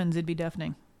the demons. It'd be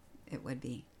deafening. It would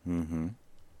be. Mm-hmm.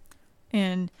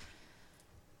 And,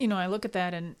 I look at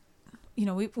that and,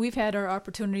 we've had our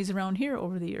opportunities around here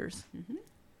over the years. Mm-hmm.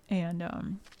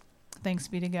 And thanks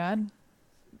be to God,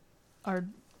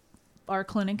 our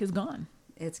clinic is gone.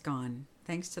 It's gone.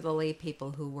 Thanks to the lay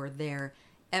people who were there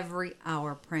every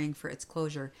hour praying for its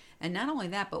closure. And not only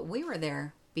that, but we were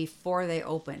there before they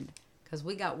opened. Because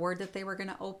we got word that they were going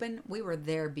to open. We were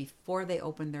there before they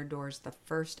opened their doors the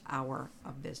first hour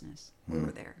of business. We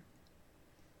were there.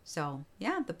 So,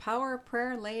 yeah, the power of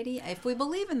prayer, laity. If we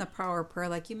believe in the power of prayer,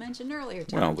 like you mentioned earlier,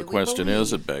 Tom, well, the question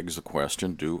is, it begs the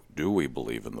question, do we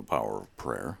believe in the power of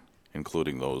prayer,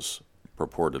 including those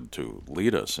purported to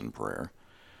lead us in prayer?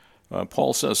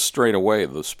 Paul says straight away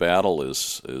this battle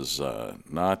is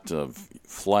not of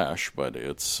flesh, but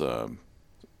it's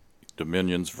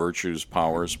dominions, virtues,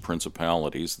 powers,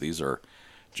 principalities. These are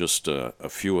just a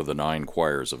few of the 9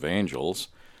 choirs of angels,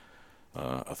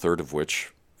 a third of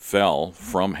which fell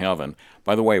from heaven.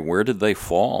 By the way, where did they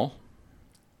fall?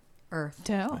 Earth.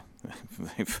 To hell.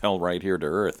 They fell right here to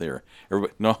earth.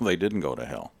 No, they didn't go to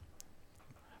hell.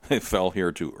 They fell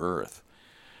here to earth.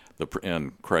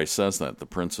 And Christ says that, the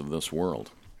prince of this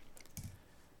world.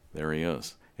 There he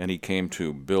is. And he came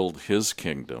to build his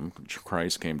kingdom.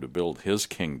 Christ came to build his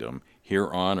kingdom here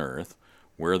on earth,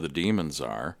 where the demons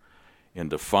are, in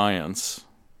defiance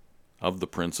of the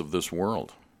prince of this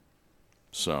world.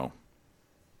 So,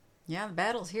 yeah, the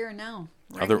battle's here now.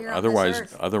 Right here on this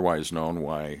earth. Otherwise known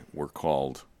why we're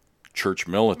called church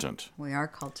militant. We are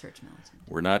called church militant.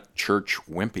 We're not church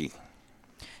wimpy.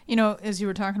 You know, as you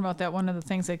were talking about that, one of the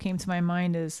things that came to my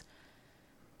mind is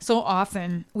so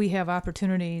often we have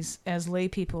opportunities as lay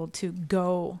people to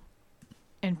go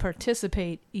and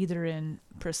participate either in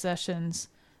processions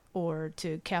or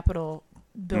to Capitol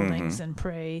buildings and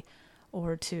pray,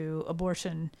 or to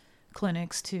abortion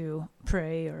clinics to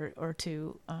pray, or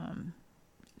to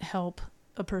help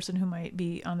a person who might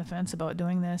be on the fence about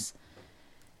doing this.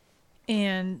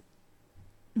 And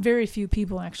very few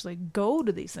people actually go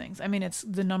to these things. I mean,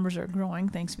 the numbers are growing,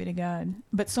 thanks be to God.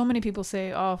 But so many people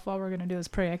say, oh, if all we're going to do is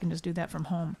pray, I can just do that from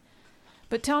home.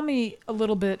 But tell me a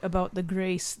little bit about the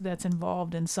grace that's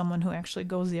involved in someone who actually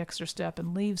goes the extra step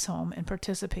and leaves home and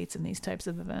participates in these types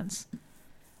of events.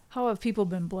 How have people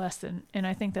been blessed? And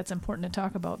I think that's important to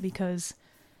talk about, because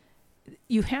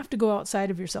you have to go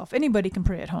outside of yourself. Anybody can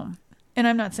pray at home. And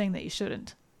I'm not saying that you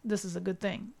shouldn't. This is a good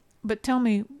thing. But tell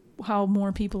me how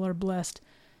more people are blessed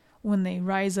when they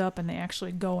rise up and they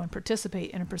actually go and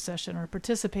participate in a procession or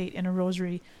participate in a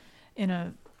rosary in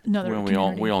another community.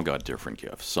 Well, we all got different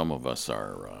gifts. Some of us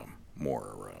are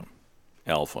more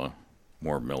alpha,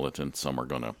 more militant. Some are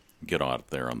going to get out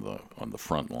there on the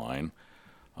front line.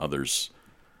 Others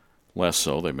less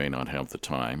so. They may not have the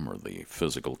time or the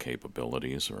physical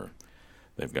capabilities, or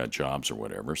they've got jobs or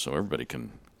whatever. So everybody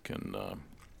can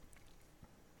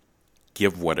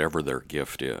give whatever their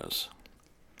gift is.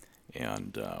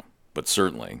 And but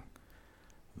certainly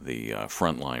the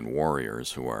frontline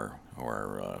warriors who are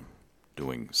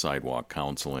doing sidewalk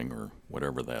counseling or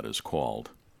whatever that is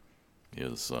called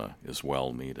is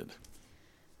well needed.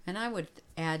 And I would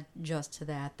add just to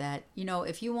that, you know,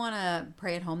 if you want to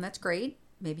pray at home, that's great.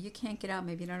 Maybe you can't get out,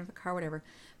 maybe you don't have a car, whatever.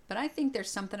 But I think there's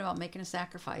something about making a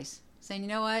sacrifice. Saying, you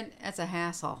know what, that's a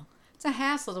hassle. It's a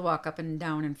hassle to walk up and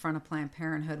down in front of Planned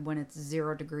Parenthood when it's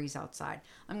 0 degrees outside.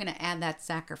 I'm going to add that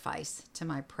sacrifice to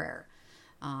my prayer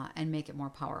and make it more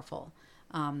powerful.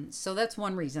 So that's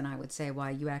one reason I would say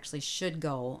why you actually should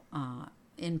go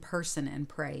in person and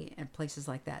pray at places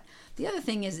like that. The other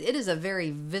thing is, it is a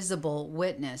very visible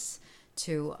witness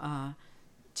to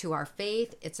our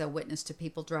faith. It's a witness to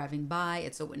people driving by.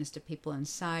 It's a witness to people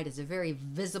inside. It's a very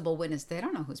visible witness. They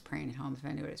don't know who's praying at home, if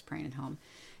anybody's praying at home.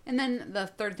 And then the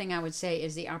third thing I would say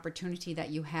is the opportunity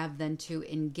that you have then to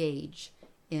engage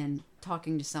in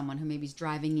talking to someone who maybe is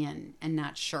driving in and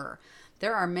not sure.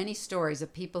 There are many stories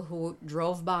of people who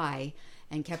drove by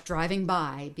and kept driving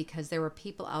by because there were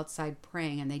people outside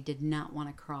praying and they did not want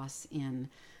to cross in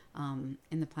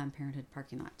the Planned Parenthood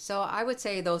parking lot. So I would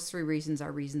say those 3 reasons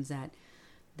are reasons that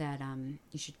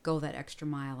you should go that extra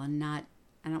mile and not,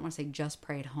 I don't want to say just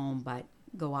pray at home, but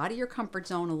go out of your comfort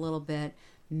zone a little bit,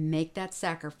 make that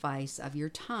sacrifice of your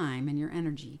time and your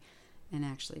energy, and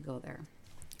actually go there.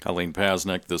 Colleen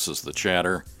Pasnick, this is The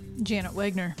Chatter. Janet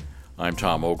Wagner. I'm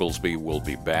Tom Oglesby. We'll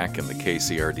be back in the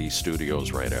KCRD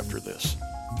studios right after this.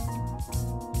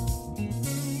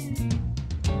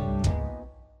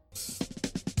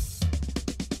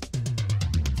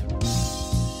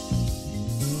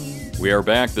 We are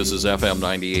back. This is FM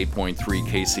 98.3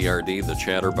 KCRD. The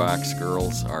Chatterbox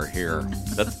Girls are here.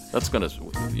 That's going to,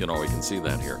 we can see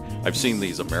that here. I've seen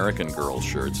these American Girl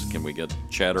shirts. Can we get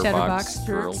Chatterbox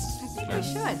Girls? I think we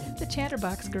should. The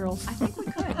Chatterbox Girls. I think we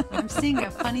could. I'm seeing a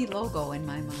funny logo in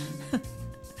my mind.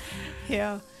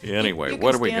 Yeah. Anyway, you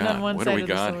what do we got? On one what side do we of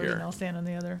the got sword here? And I'll stand on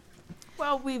the other.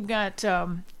 Well, we've got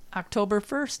October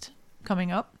 1st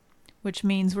coming up, which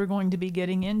means we're going to be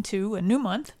getting into a new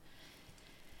month.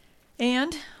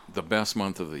 And the best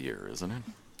month of the year, isn't it?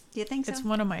 Do you think so? It's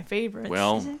one of my favorites.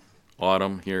 Well,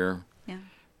 autumn here. Yeah.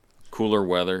 Cooler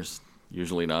weather's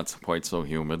usually not quite so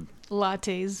humid.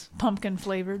 Lattes, pumpkin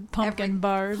flavored, pumpkin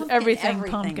bars, everything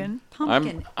pumpkin.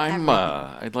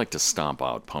 I'd like to stomp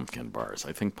out pumpkin bars.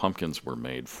 I think pumpkins were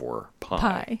made for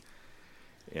pie.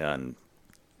 And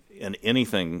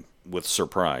anything with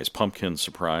surprise, pumpkin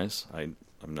surprise,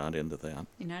 I'm not into that.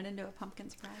 You're not into a pumpkin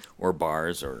surprise? Or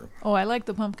bars or... Oh, I like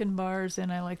the pumpkin bars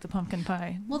and I like the pumpkin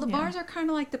pie. Well, the bars are kind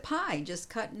of like the pie, just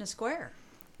cut in a square.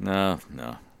 No.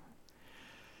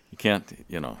 You can't,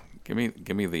 give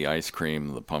me the ice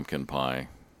cream, the pumpkin pie,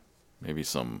 maybe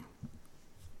some...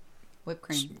 Whipped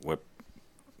cream. Out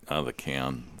of the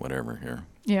can, whatever here.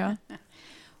 Yeah.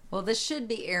 Well, this should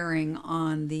be airing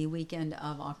on the weekend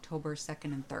of October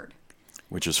 2nd and 3rd.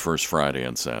 Which is First Friday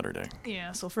and Saturday.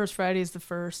 Yeah, so First Friday is the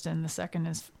first, and the second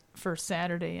is First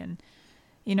Saturday. And,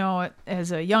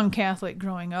 as a young Catholic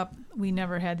growing up, we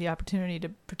never had the opportunity to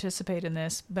participate in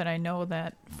this. But I know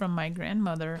that from my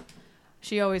grandmother,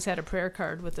 she always had a prayer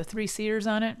card with the 3 seers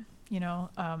on it.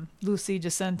 Lucy,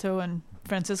 Jacinto, and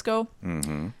Francisco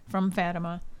from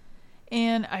Fatima.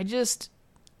 And I just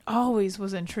always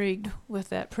was intrigued with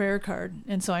that prayer card.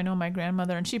 And so I know my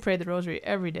grandmother, and she prayed the rosary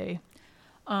every day.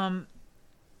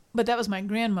 But that was my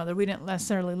grandmother. We didn't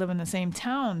necessarily live in the same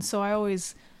town, so I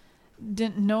always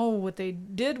didn't know what they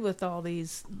did with all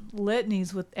these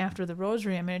litanies after the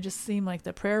rosary. I mean, it just seemed like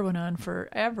the prayer went on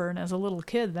forever, and as a little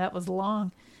kid, that was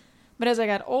long. But as I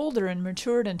got older and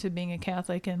matured into being a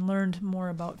Catholic and learned more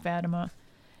about Fatima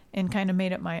and kind of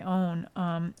made it my own,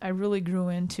 I really grew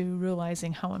into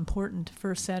realizing how important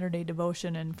First Saturday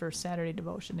devotion and First Saturday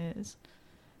devotion is.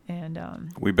 And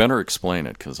we better explain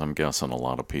it, because I'm guessing a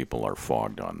lot of people are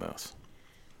fogged on this.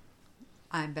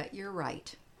 I bet you're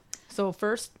right. So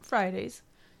First Fridays.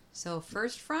 So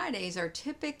First Fridays are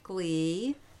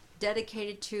typically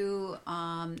dedicated to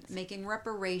making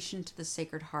reparation to the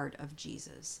Sacred Heart of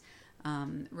Jesus.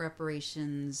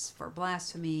 Reparations for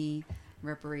blasphemy,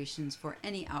 reparations for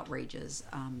any outrages.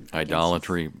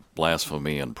 Idolatry,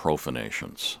 blasphemy, and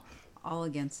profanations. All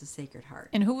against the Sacred Heart.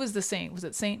 And who was the saint? Was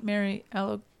it Saint Mary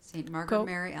Alacoque? St. Margaret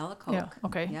Mary Alacoque. Yeah,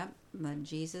 okay. Yep. The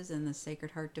Jesus and the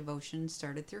Sacred Heart devotion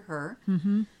started through her.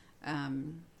 Mm-hmm.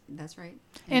 That's right.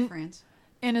 In France.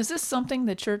 And is this something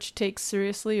the church takes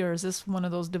seriously, or is this one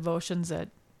of those devotions that,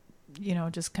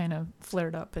 just kind of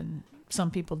flared up and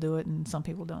some people do it and some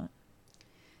people don't?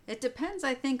 It depends,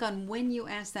 I think, on when you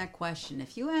ask that question.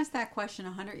 If you asked that question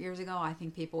 100 years ago, I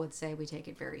think people would say we take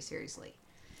it very seriously.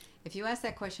 If you ask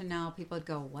that question now, people would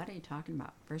go, what are you talking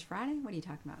about? First Friday? What are you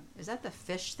talking about? Is that the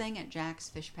fish thing at Jack's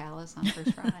Fish Palace on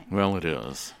First Friday? Well, it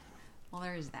is. Well,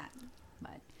 there is that.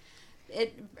 But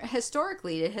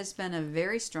historically, it has been a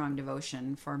very strong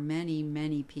devotion for many,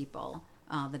 many people,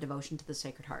 the devotion to the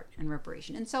Sacred Heart and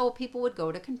reparation. And so people would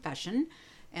go to confession,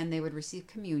 and they would receive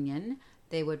communion.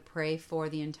 They would pray for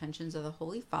the intentions of the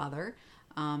Holy Father,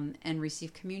 and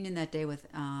receive communion that day with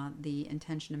the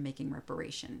intention of making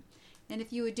reparation. And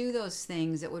if you would do those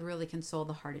things, it would really console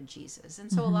the heart of Jesus.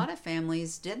 And so a lot of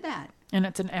families did that. And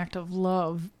it's an act of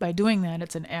love. By doing that,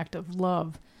 it's an act of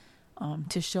love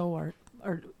to show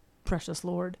our precious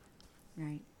Lord.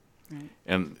 Right.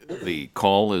 And the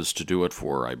call is to do it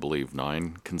for, I believe,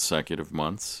 9 consecutive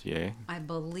months. Yay? I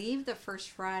believe the first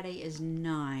Friday is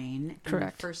 9. Correct.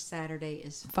 And the first Saturday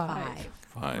is 5.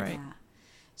 5. Right. Yeah.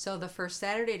 So the first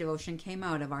Saturday devotion came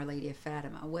out of Our Lady of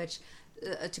Fatima, which,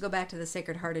 to go back to the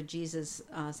Sacred Heart of Jesus,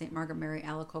 St. Margaret Mary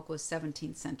Alacoque was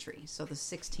 17th century. So the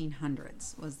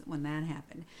 1600s was when that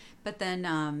happened. But then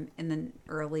in the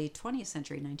early 20th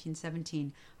century,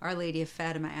 1917, Our Lady of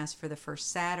Fatima asked for the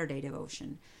first Saturday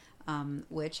devotion,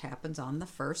 which happens on the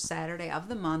first Saturday of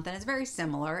the month. And it's very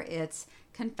similar. It's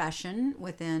confession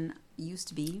used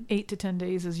to be 8 to 10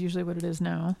 days is usually what it is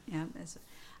now. Yeah.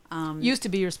 Used to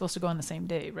be you're supposed to go on the same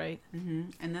day, right? Mm-hmm.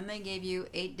 And then they gave you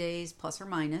 8 days plus or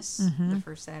minus the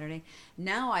first Saturday.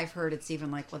 Now I've heard it's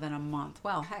even like within a month.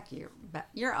 Well, heck,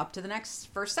 you're up to the next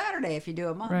first Saturday if you do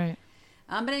a month. Right.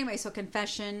 But anyway, so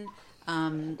confession,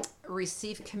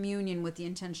 receive communion with the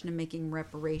intention of making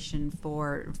reparation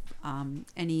for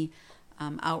any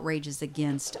outrages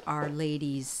against Our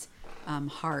Lady's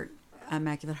heart,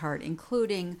 Immaculate Heart,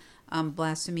 including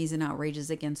blasphemies and outrages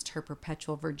against her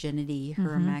perpetual virginity,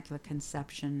 her Immaculate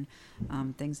Conception,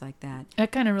 things like that.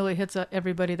 That kind of really hits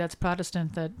everybody that's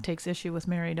Protestant that takes issue with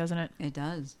Mary, doesn't it? It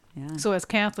does, yeah. So as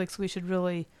Catholics, we should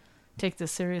really take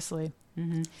this seriously.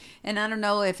 Mm-hmm. And I don't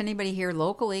know if anybody here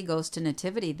locally goes to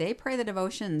Nativity. They pray the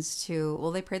devotions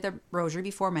they pray the rosary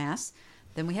before Mass.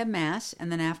 Then we have Mass, and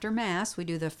then after Mass, we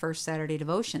do the first Saturday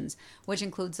devotions, which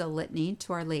includes a litany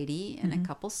to Our Lady and a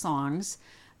couple songs.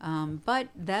 But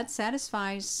that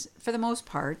satisfies, for the most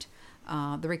part,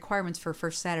 the requirements for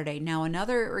First Saturday. Now,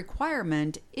 another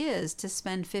requirement is to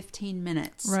spend 15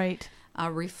 minutes Right.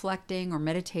 Reflecting or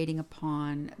meditating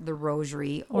upon the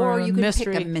Rosary, Or or a you can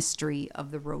mystery. pick a mystery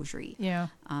of the Rosary. Yeah.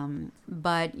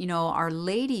 But, Our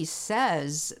Lady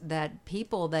says that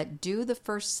people that do the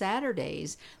first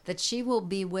Saturdays, that she will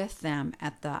be with them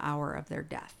at the hour of their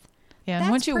death. Yeah. And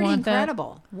That's wouldn't you pretty want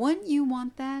incredible. Wouldn't you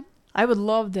want that? I would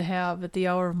love to have, at the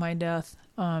hour of my death,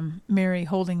 Mary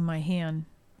holding my hand,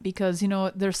 because,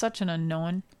 there's such an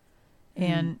unknown.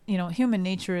 And, human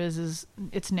nature is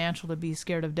it's natural to be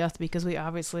scared of death because we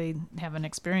obviously haven't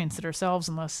experienced it ourselves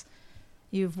unless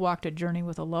you've walked a journey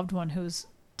with a loved one who's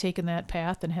taken that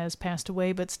path and has passed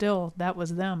away. But still, that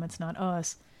was them. It's not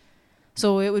us.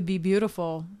 So it would be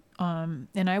beautiful. And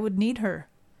I would need her.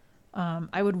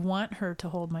 I would want her to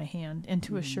hold my hand and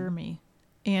to assure me.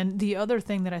 And the other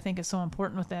thing that I think is so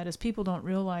important with that is people don't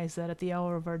realize that at the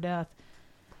hour of our death,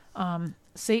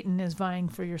 Satan is vying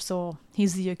for your soul.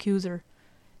 He's the accuser.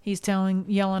 He's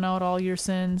yelling out all your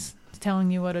sins,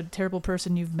 telling you what a terrible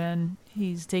person you've been.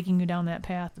 He's taking you down that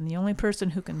path, and the only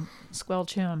person who can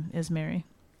squelch him is Mary.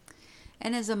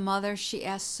 And as a mother, she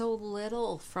asks so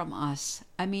little from us.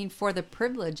 I mean, for the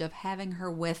privilege of having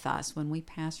her with us when we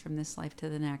pass from this life to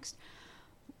the next.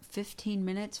 15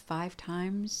 minutes, 5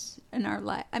 times in our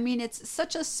life. I mean, it's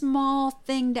such a small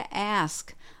thing to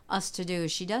ask us to do.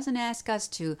 She doesn't ask us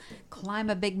to climb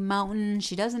a big mountain.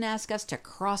 She doesn't ask us to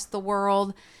cross the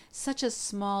world. Such a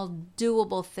small,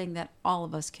 doable thing that all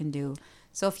of us can do.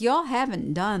 So if y'all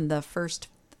haven't done the first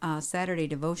Saturday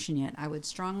devotion yet, I would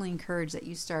strongly encourage that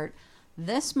you start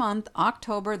this month,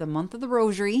 October, the month of the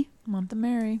Rosary. Month of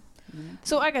Mary.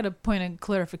 So I got a point of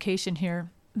clarification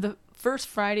here. The first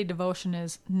Friday devotion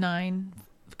is 9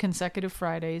 consecutive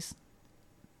Fridays.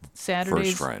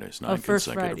 Saturdays. First Fridays, 9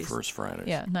 consecutive First Fridays.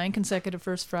 Yeah, 9 consecutive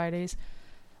First Fridays.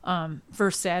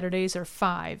 First Saturdays are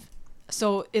 5.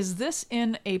 So is this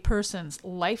in a person's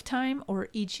lifetime or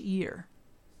each year?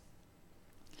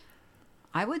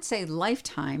 I would say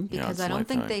lifetime, because Yeah, I don't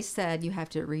think lifetime. they said you have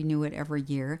to renew it every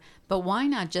year. But why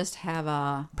not just have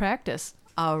a Practice.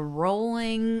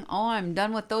 rolling, I'm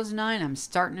done with those 9, I'm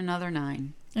starting another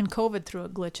 9. And COVID threw a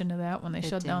glitch into that when they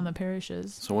shut down the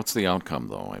parishes. So what's the outcome,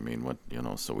 though? I mean,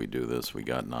 so we do this, we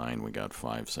got 9, we got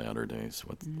 5 Saturdays.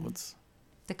 What's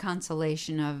The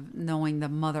consolation of knowing the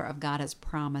Mother of God has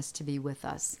promised to be with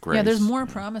us. grace? Yeah, there's more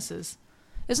promises.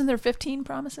 Isn't there 15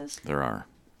 promises? There are.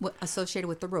 Associated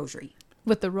with the Rosary.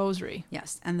 With the Rosary.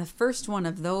 Yes, and the first one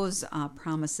of those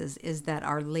promises is that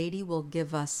Our Lady will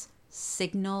give us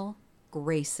signal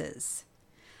graces.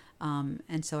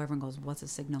 And so everyone goes, what's a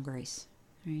signal grace?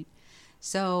 Right?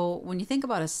 So when you think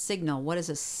about a signal, what is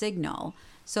a signal?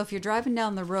 So if you're driving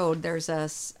down the road, there's a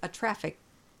traffic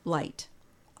light,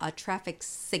 a traffic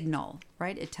signal,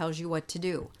 right? It tells you what to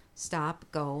do. Stop,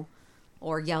 go,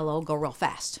 or yellow, go real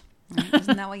fast. Right?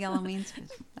 Isn't that what yellow means?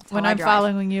 That's When how I I'm drive.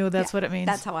 following you, that's what it means.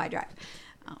 That's how I drive.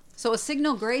 So a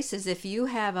signal grace is if you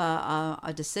have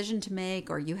a decision to make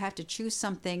or you have to choose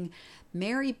something,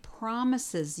 Mary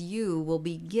promises you will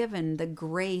be given the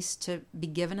grace to be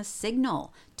given a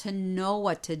signal, to know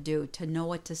what to do, to know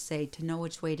what to say, to know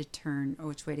which way to turn or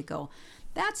which way to go.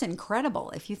 That's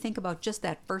incredible if you think about just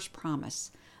that first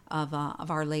promise of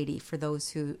Our Lady for those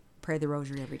who pray the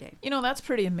Rosary every day. You know, that's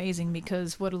pretty amazing,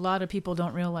 because what a lot of people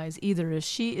don't realize either is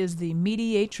she is the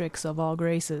mediatrix of all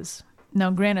graces.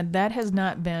 Now, granted, that has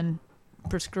not been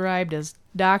prescribed as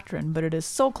doctrine, but it is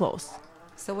so close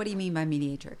So what do you mean by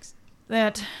mediatrix?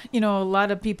 that, a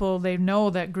lot of people, they know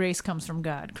that grace comes from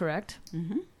God, correct?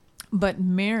 Mm-hmm. But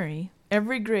Mary,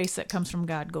 every grace that comes from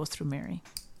God goes through Mary.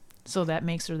 So that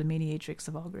makes her the mediatrix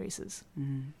of all graces.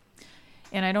 Mm-hmm.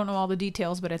 And I don't know all the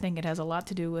details, but I think it has a lot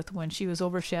to do with when she was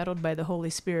overshadowed by the Holy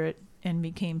Spirit and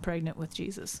became pregnant with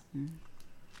Jesus. Mm-hmm.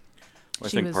 I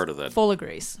She think was part of that full of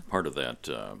grace.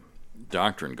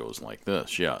 Doctrine goes like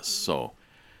this. Yes. So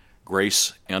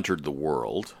grace entered the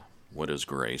world. What is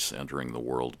grace? Entering the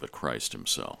world, but Christ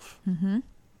Himself. Mm-hmm.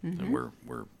 And we're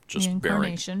The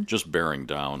incarnation. just bearing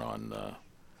down on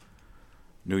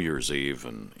New Year's Eve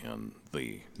and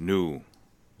the new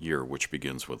year, which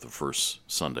begins with the first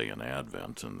Sunday in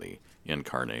Advent and the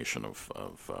incarnation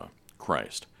of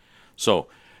Christ. So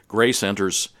grace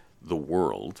enters the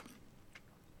world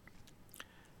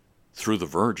through the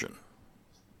Virgin.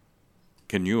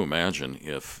 Can you imagine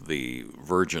if the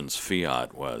Virgin's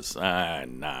fiat was,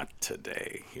 not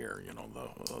today here,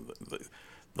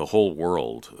 the whole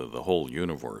world, the whole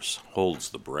universe holds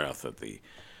the breath at the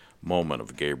moment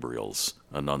of Gabriel's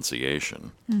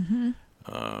annunciation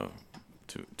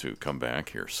to come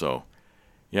back here. So,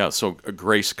 so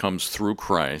grace comes through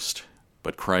Christ,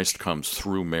 but Christ comes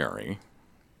through Mary.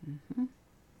 Mm-hmm.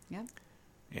 Yep.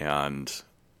 And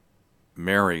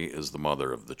Mary is the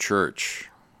mother of the church.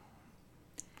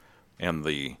 And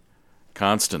the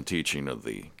constant teaching of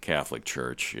the Catholic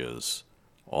Church is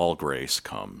all grace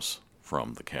comes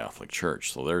from the Catholic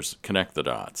Church. So there's connect the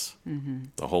dots. Mm-hmm.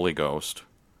 The Holy Ghost,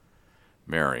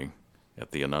 Mary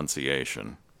at the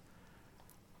Annunciation,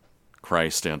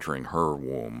 Christ entering her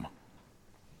womb.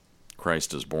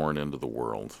 Christ is born into the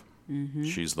world. Mm-hmm.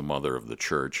 She's the mother of the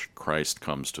church. Christ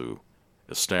comes to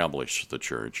establish the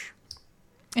church.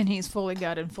 And He's fully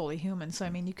God and fully human. So, I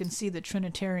mean, you can see the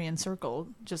Trinitarian circle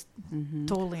just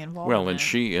totally involved Well, in and that.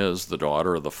 she is the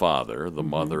daughter of the Father, the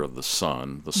mother of the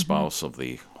Son, the spouse of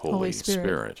the Holy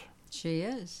Spirit. She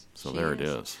is. So She there it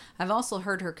is. I've also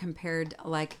heard her compared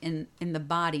like in the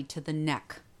body to the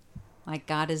neck. Like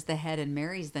God is the head and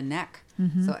Mary's the neck.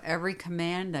 So every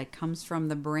command that comes from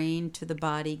the brain to the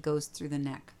body goes through the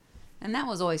neck. And that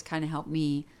was always kind of helped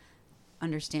me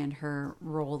understand her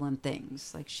role in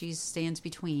things. Like she stands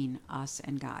between us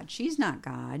and God. She's not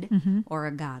God or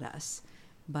a goddess,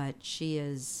 but she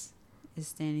is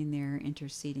standing there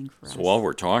interceding for us. So while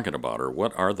we're talking about her,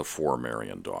 what are the 4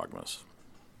 Marian dogmas?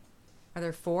 Are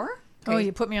there 4? Oh,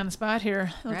 you put me on the spot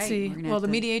here. Let's Right, see. we're gonna Well, have the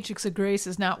to- mediatrix of grace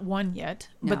is not one yet,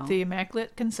 No. but the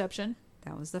Immaculate Conception.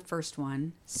 That was the first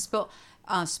one.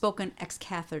 Spoken ex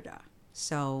cathedra.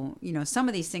 So, some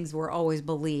of these things were always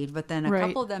believed, but then a Right.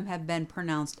 couple of them have been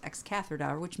pronounced ex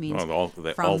cathedra, which means Well, all from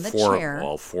the four, chair.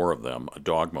 all 4 of them, a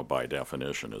dogma by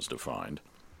definition is defined.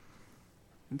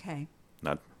 Okay.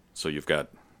 So you've got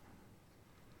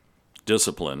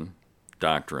discipline,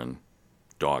 doctrine,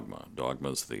 dogma. Dogma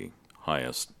is the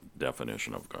highest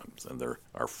definition of God. And there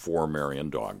are 4 Marian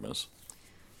dogmas.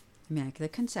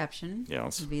 Immaculate Conception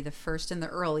Yes. would be the first and the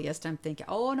earliest. I'm thinking,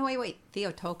 oh, no, wait.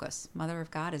 Theotokos, Mother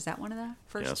of God. Is that one of the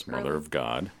first? Yes, Mother of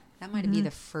God. That might be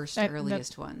the first That-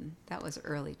 earliest one. That was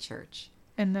early church.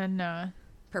 And then,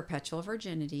 Perpetual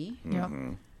virginity. yep.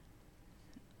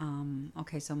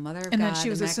 Okay, so Mother of God. And then she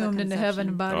was Immaculate assumed into heaven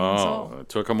in Conception. body and Oh, soul. it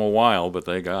took them a while, but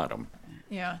they got them.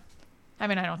 Yeah. I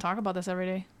mean, I don't talk about this every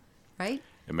day. Right?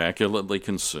 Immaculately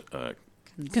Conceived.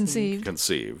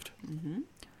 conceived. Mm-hmm.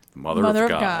 Mother of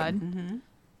God. Mm-hmm.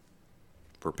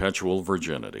 Perpetual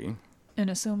virginity. And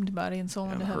assumed body and soul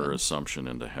And into her heaven. assumption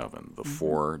into heaven. Mm-hmm. The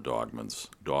 4 dogmas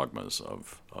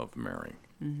of Mary.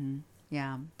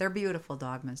 Yeah, they're beautiful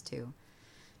dogmas too.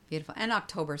 Beautiful. And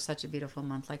October is such a beautiful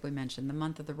month, like we mentioned. The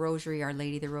month of the Rosary, Our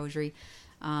Lady of the Rosary.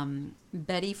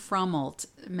 Betty Frummelt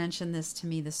mentioned this to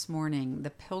me this morning. The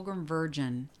Pilgrim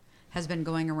Virgin has been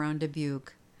going around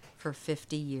Dubuque for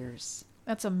 50 years.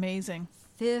 That's amazing.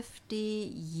 50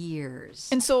 years.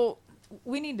 And so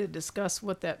we need to discuss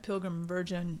what that Pilgrim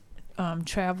Virgin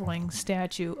traveling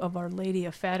statue of Our Lady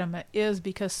of Fatima is,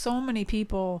 because so many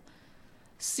people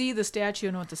see the statue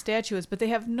and know what the statue is, but they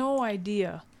have no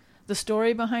idea the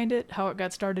story behind it, how it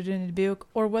got started in Dubuque,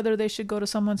 or whether they should go to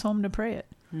someone's home to pray it.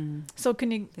 So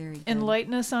can you Very good.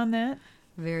 enlighten us on that?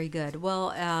 Very good.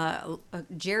 Well,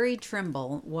 Jerry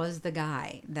Trimble was the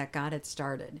guy that got it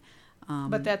started.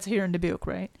 But that's here in Dubuque,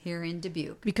 right? Here in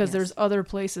Dubuque. Because yes. there's other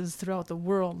places throughout the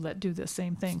world that do the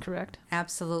same thing, correct?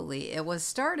 Absolutely. It was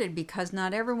started because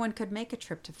not everyone could make a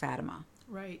trip to Fatima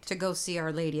Right. to go see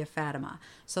Our Lady of Fatima.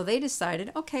 So they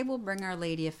decided, okay, we'll bring Our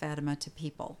Lady of Fatima to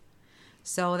people.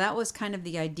 So that was kind of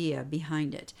the idea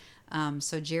behind it.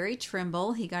 So Jerry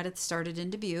Trimble, he got it started in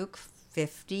Dubuque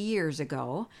 50 years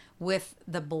ago with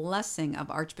the blessing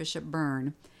of Archbishop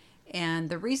Byrne. And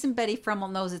the reason Betty Frummel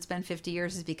knows it's been 50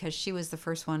 years is because she was the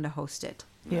first one to host it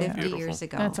Yeah. 50 Beautiful. years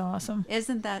ago. That's awesome.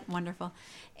 Isn't that wonderful?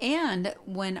 And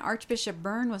when Archbishop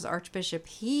Byrne was Archbishop,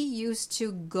 he used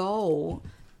to go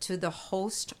to the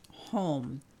host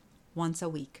home once a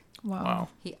week. Wow.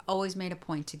 He always made a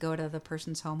point to go to the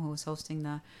person's home who was hosting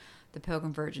the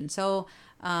Pilgrim Virgin. So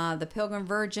the Pilgrim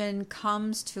Virgin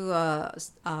comes to a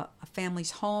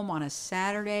family's home on a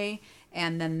Saturday,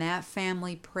 and then that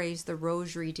family prays the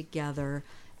rosary together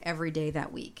every day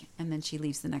that week. And then she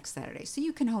leaves the next Saturday. So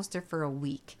you can host her for a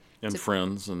week. And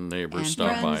friends and neighbors And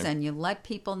stop friends, by. and you let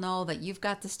people know that you've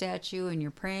got the statue and you're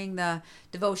praying the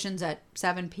devotions at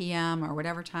 7 p.m. or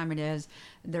whatever time it is.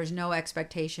 There's no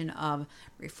expectation of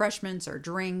refreshments or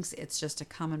drinks. It's just to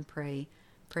come and pray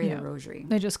Yeah. the rosary.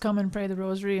 They just come and pray the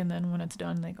rosary, and then when it's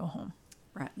done, they go home.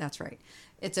 Right, that's right.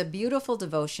 It's a beautiful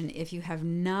devotion. If you have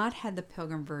not had the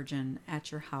Pilgrim Virgin at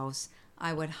your house,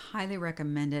 I would highly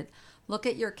recommend it. Look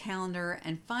at your calendar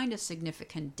and find a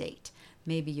significant date.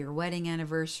 Maybe your wedding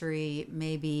anniversary,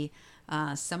 maybe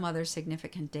some other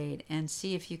significant date, and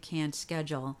see if you can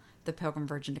schedule the Pilgrim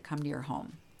Virgin to come to your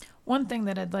home. One thing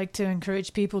that I'd like to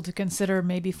encourage people to consider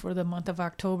maybe for the month of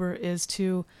October is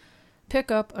to pick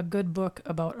up a good book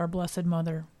about our Blessed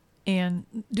Mother and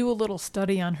do a little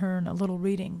study on her and a little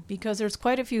reading, because there's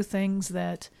quite a few things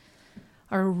that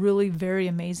are really very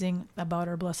amazing about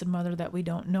our Blessed Mother that we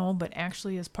don't know, but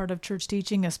actually is part of church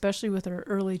teaching, especially with our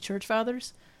early church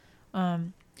fathers.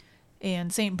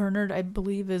 And St. Bernard, I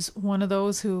believe, is one of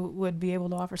those who would be able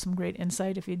to offer some great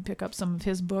insight if you'd pick up some of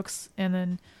his books, and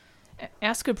then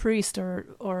ask a priest or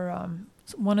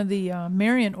one of the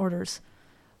Marian orders.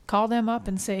 Call them up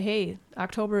and say, hey,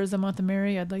 October is the month of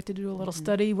Mary. I'd like to do a little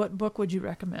study. What book would you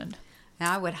recommend?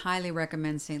 Now, I would highly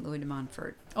recommend St. Louis de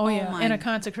Montfort. Oh, yeah, my and a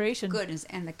consecration. goodness,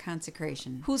 and the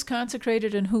consecration. Who's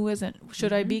consecrated and who isn't?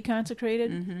 Should I be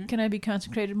consecrated? Can I be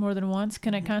consecrated more than once?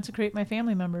 Can I consecrate my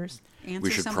family members? Answer We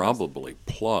should some of probably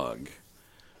plug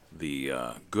the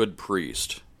good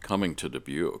priest coming to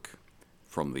Dubuque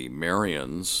from the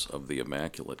Marians of the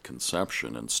Immaculate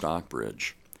Conception in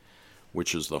Stockbridge,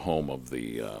 which is the home of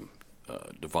the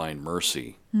Divine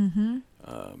Mercy.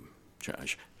 I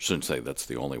shouldn't say that's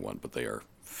the only one, but they are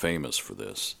famous for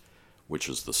this, which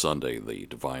is the Sunday, the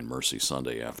Divine Mercy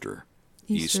Sunday after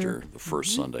Easter, the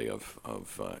first Sunday of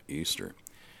Easter.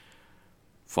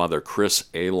 Father Chris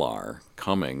Alar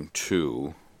coming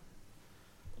to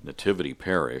Nativity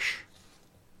Parish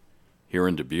here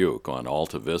in Dubuque on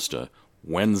Alta Vista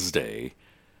Wednesday,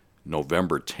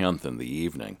 November 10th in the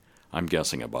evening. I'm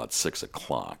guessing about 6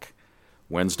 o'clock.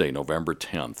 Wednesday, November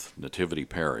 10th, Nativity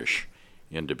Parish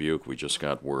in Dubuque. We just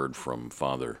got word from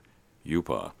Father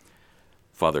Yupa.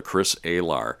 Father Chris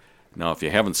Alar. Now, if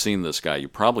you haven't seen this guy, you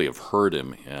probably have heard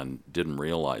him and didn't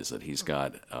realize that he's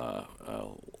got a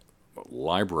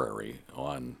library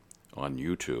on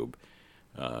YouTube,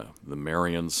 the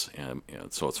Marians, and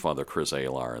so it's Father Chris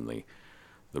Alar, and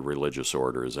the religious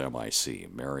order is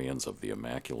MIC, Marians of the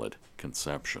Immaculate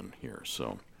Conception here.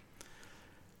 So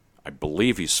I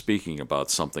believe he's speaking about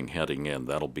something heading in.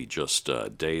 That'll be just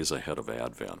days ahead of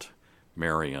Advent,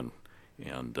 Marian,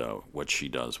 and what she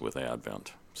does with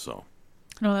Advent. So,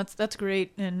 no, that's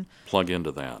great, and plug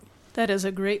into that. That is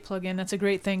a great plug-in. That's a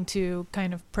great thing to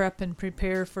kind of prep and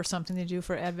prepare for something to do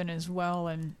for Advent as well.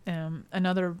 And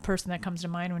another person that comes to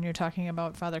mind when you're talking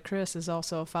about Father Chris is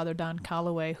also Father Don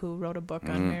Calloway, who wrote a book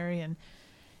on Mary,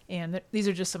 and these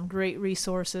are just some great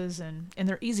resources, and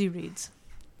they're easy reads.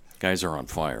 Guys are on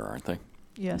fire, aren't they?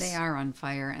 Yes. They are on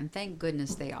fire, and thank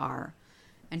goodness they are,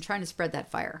 and trying to spread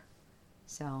that fire.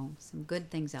 So, some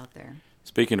good things out there.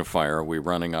 Speaking of fire, are we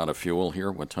running out of fuel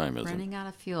here? What time is it? Running out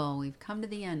of fuel. We've come to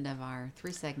the end of our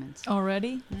 3 segments.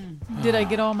 Already? Did I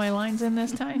get all my lines in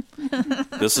this time?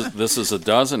 This is a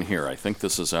dozen here. I think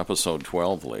this is episode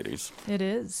 12, ladies. It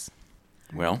is.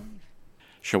 Well,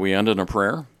 shall we end in a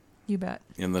prayer? You bet.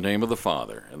 In the name of the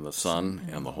Father, and the Son,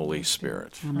 and the Holy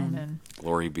Spirit. Amen.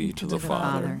 Glory be to the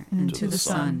Father, and to the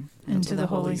Son, and to the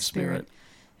Holy Spirit,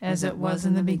 as it was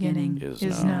in the beginning,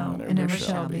 is now, and ever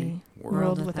shall be,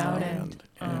 world without end.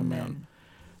 Amen.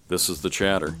 This is The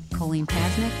Chatter. Colleen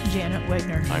Pasnick. Janet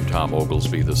Wagner. I'm Tom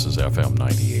Oglesby. This is FM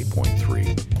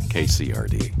 98.3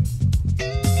 KCRD.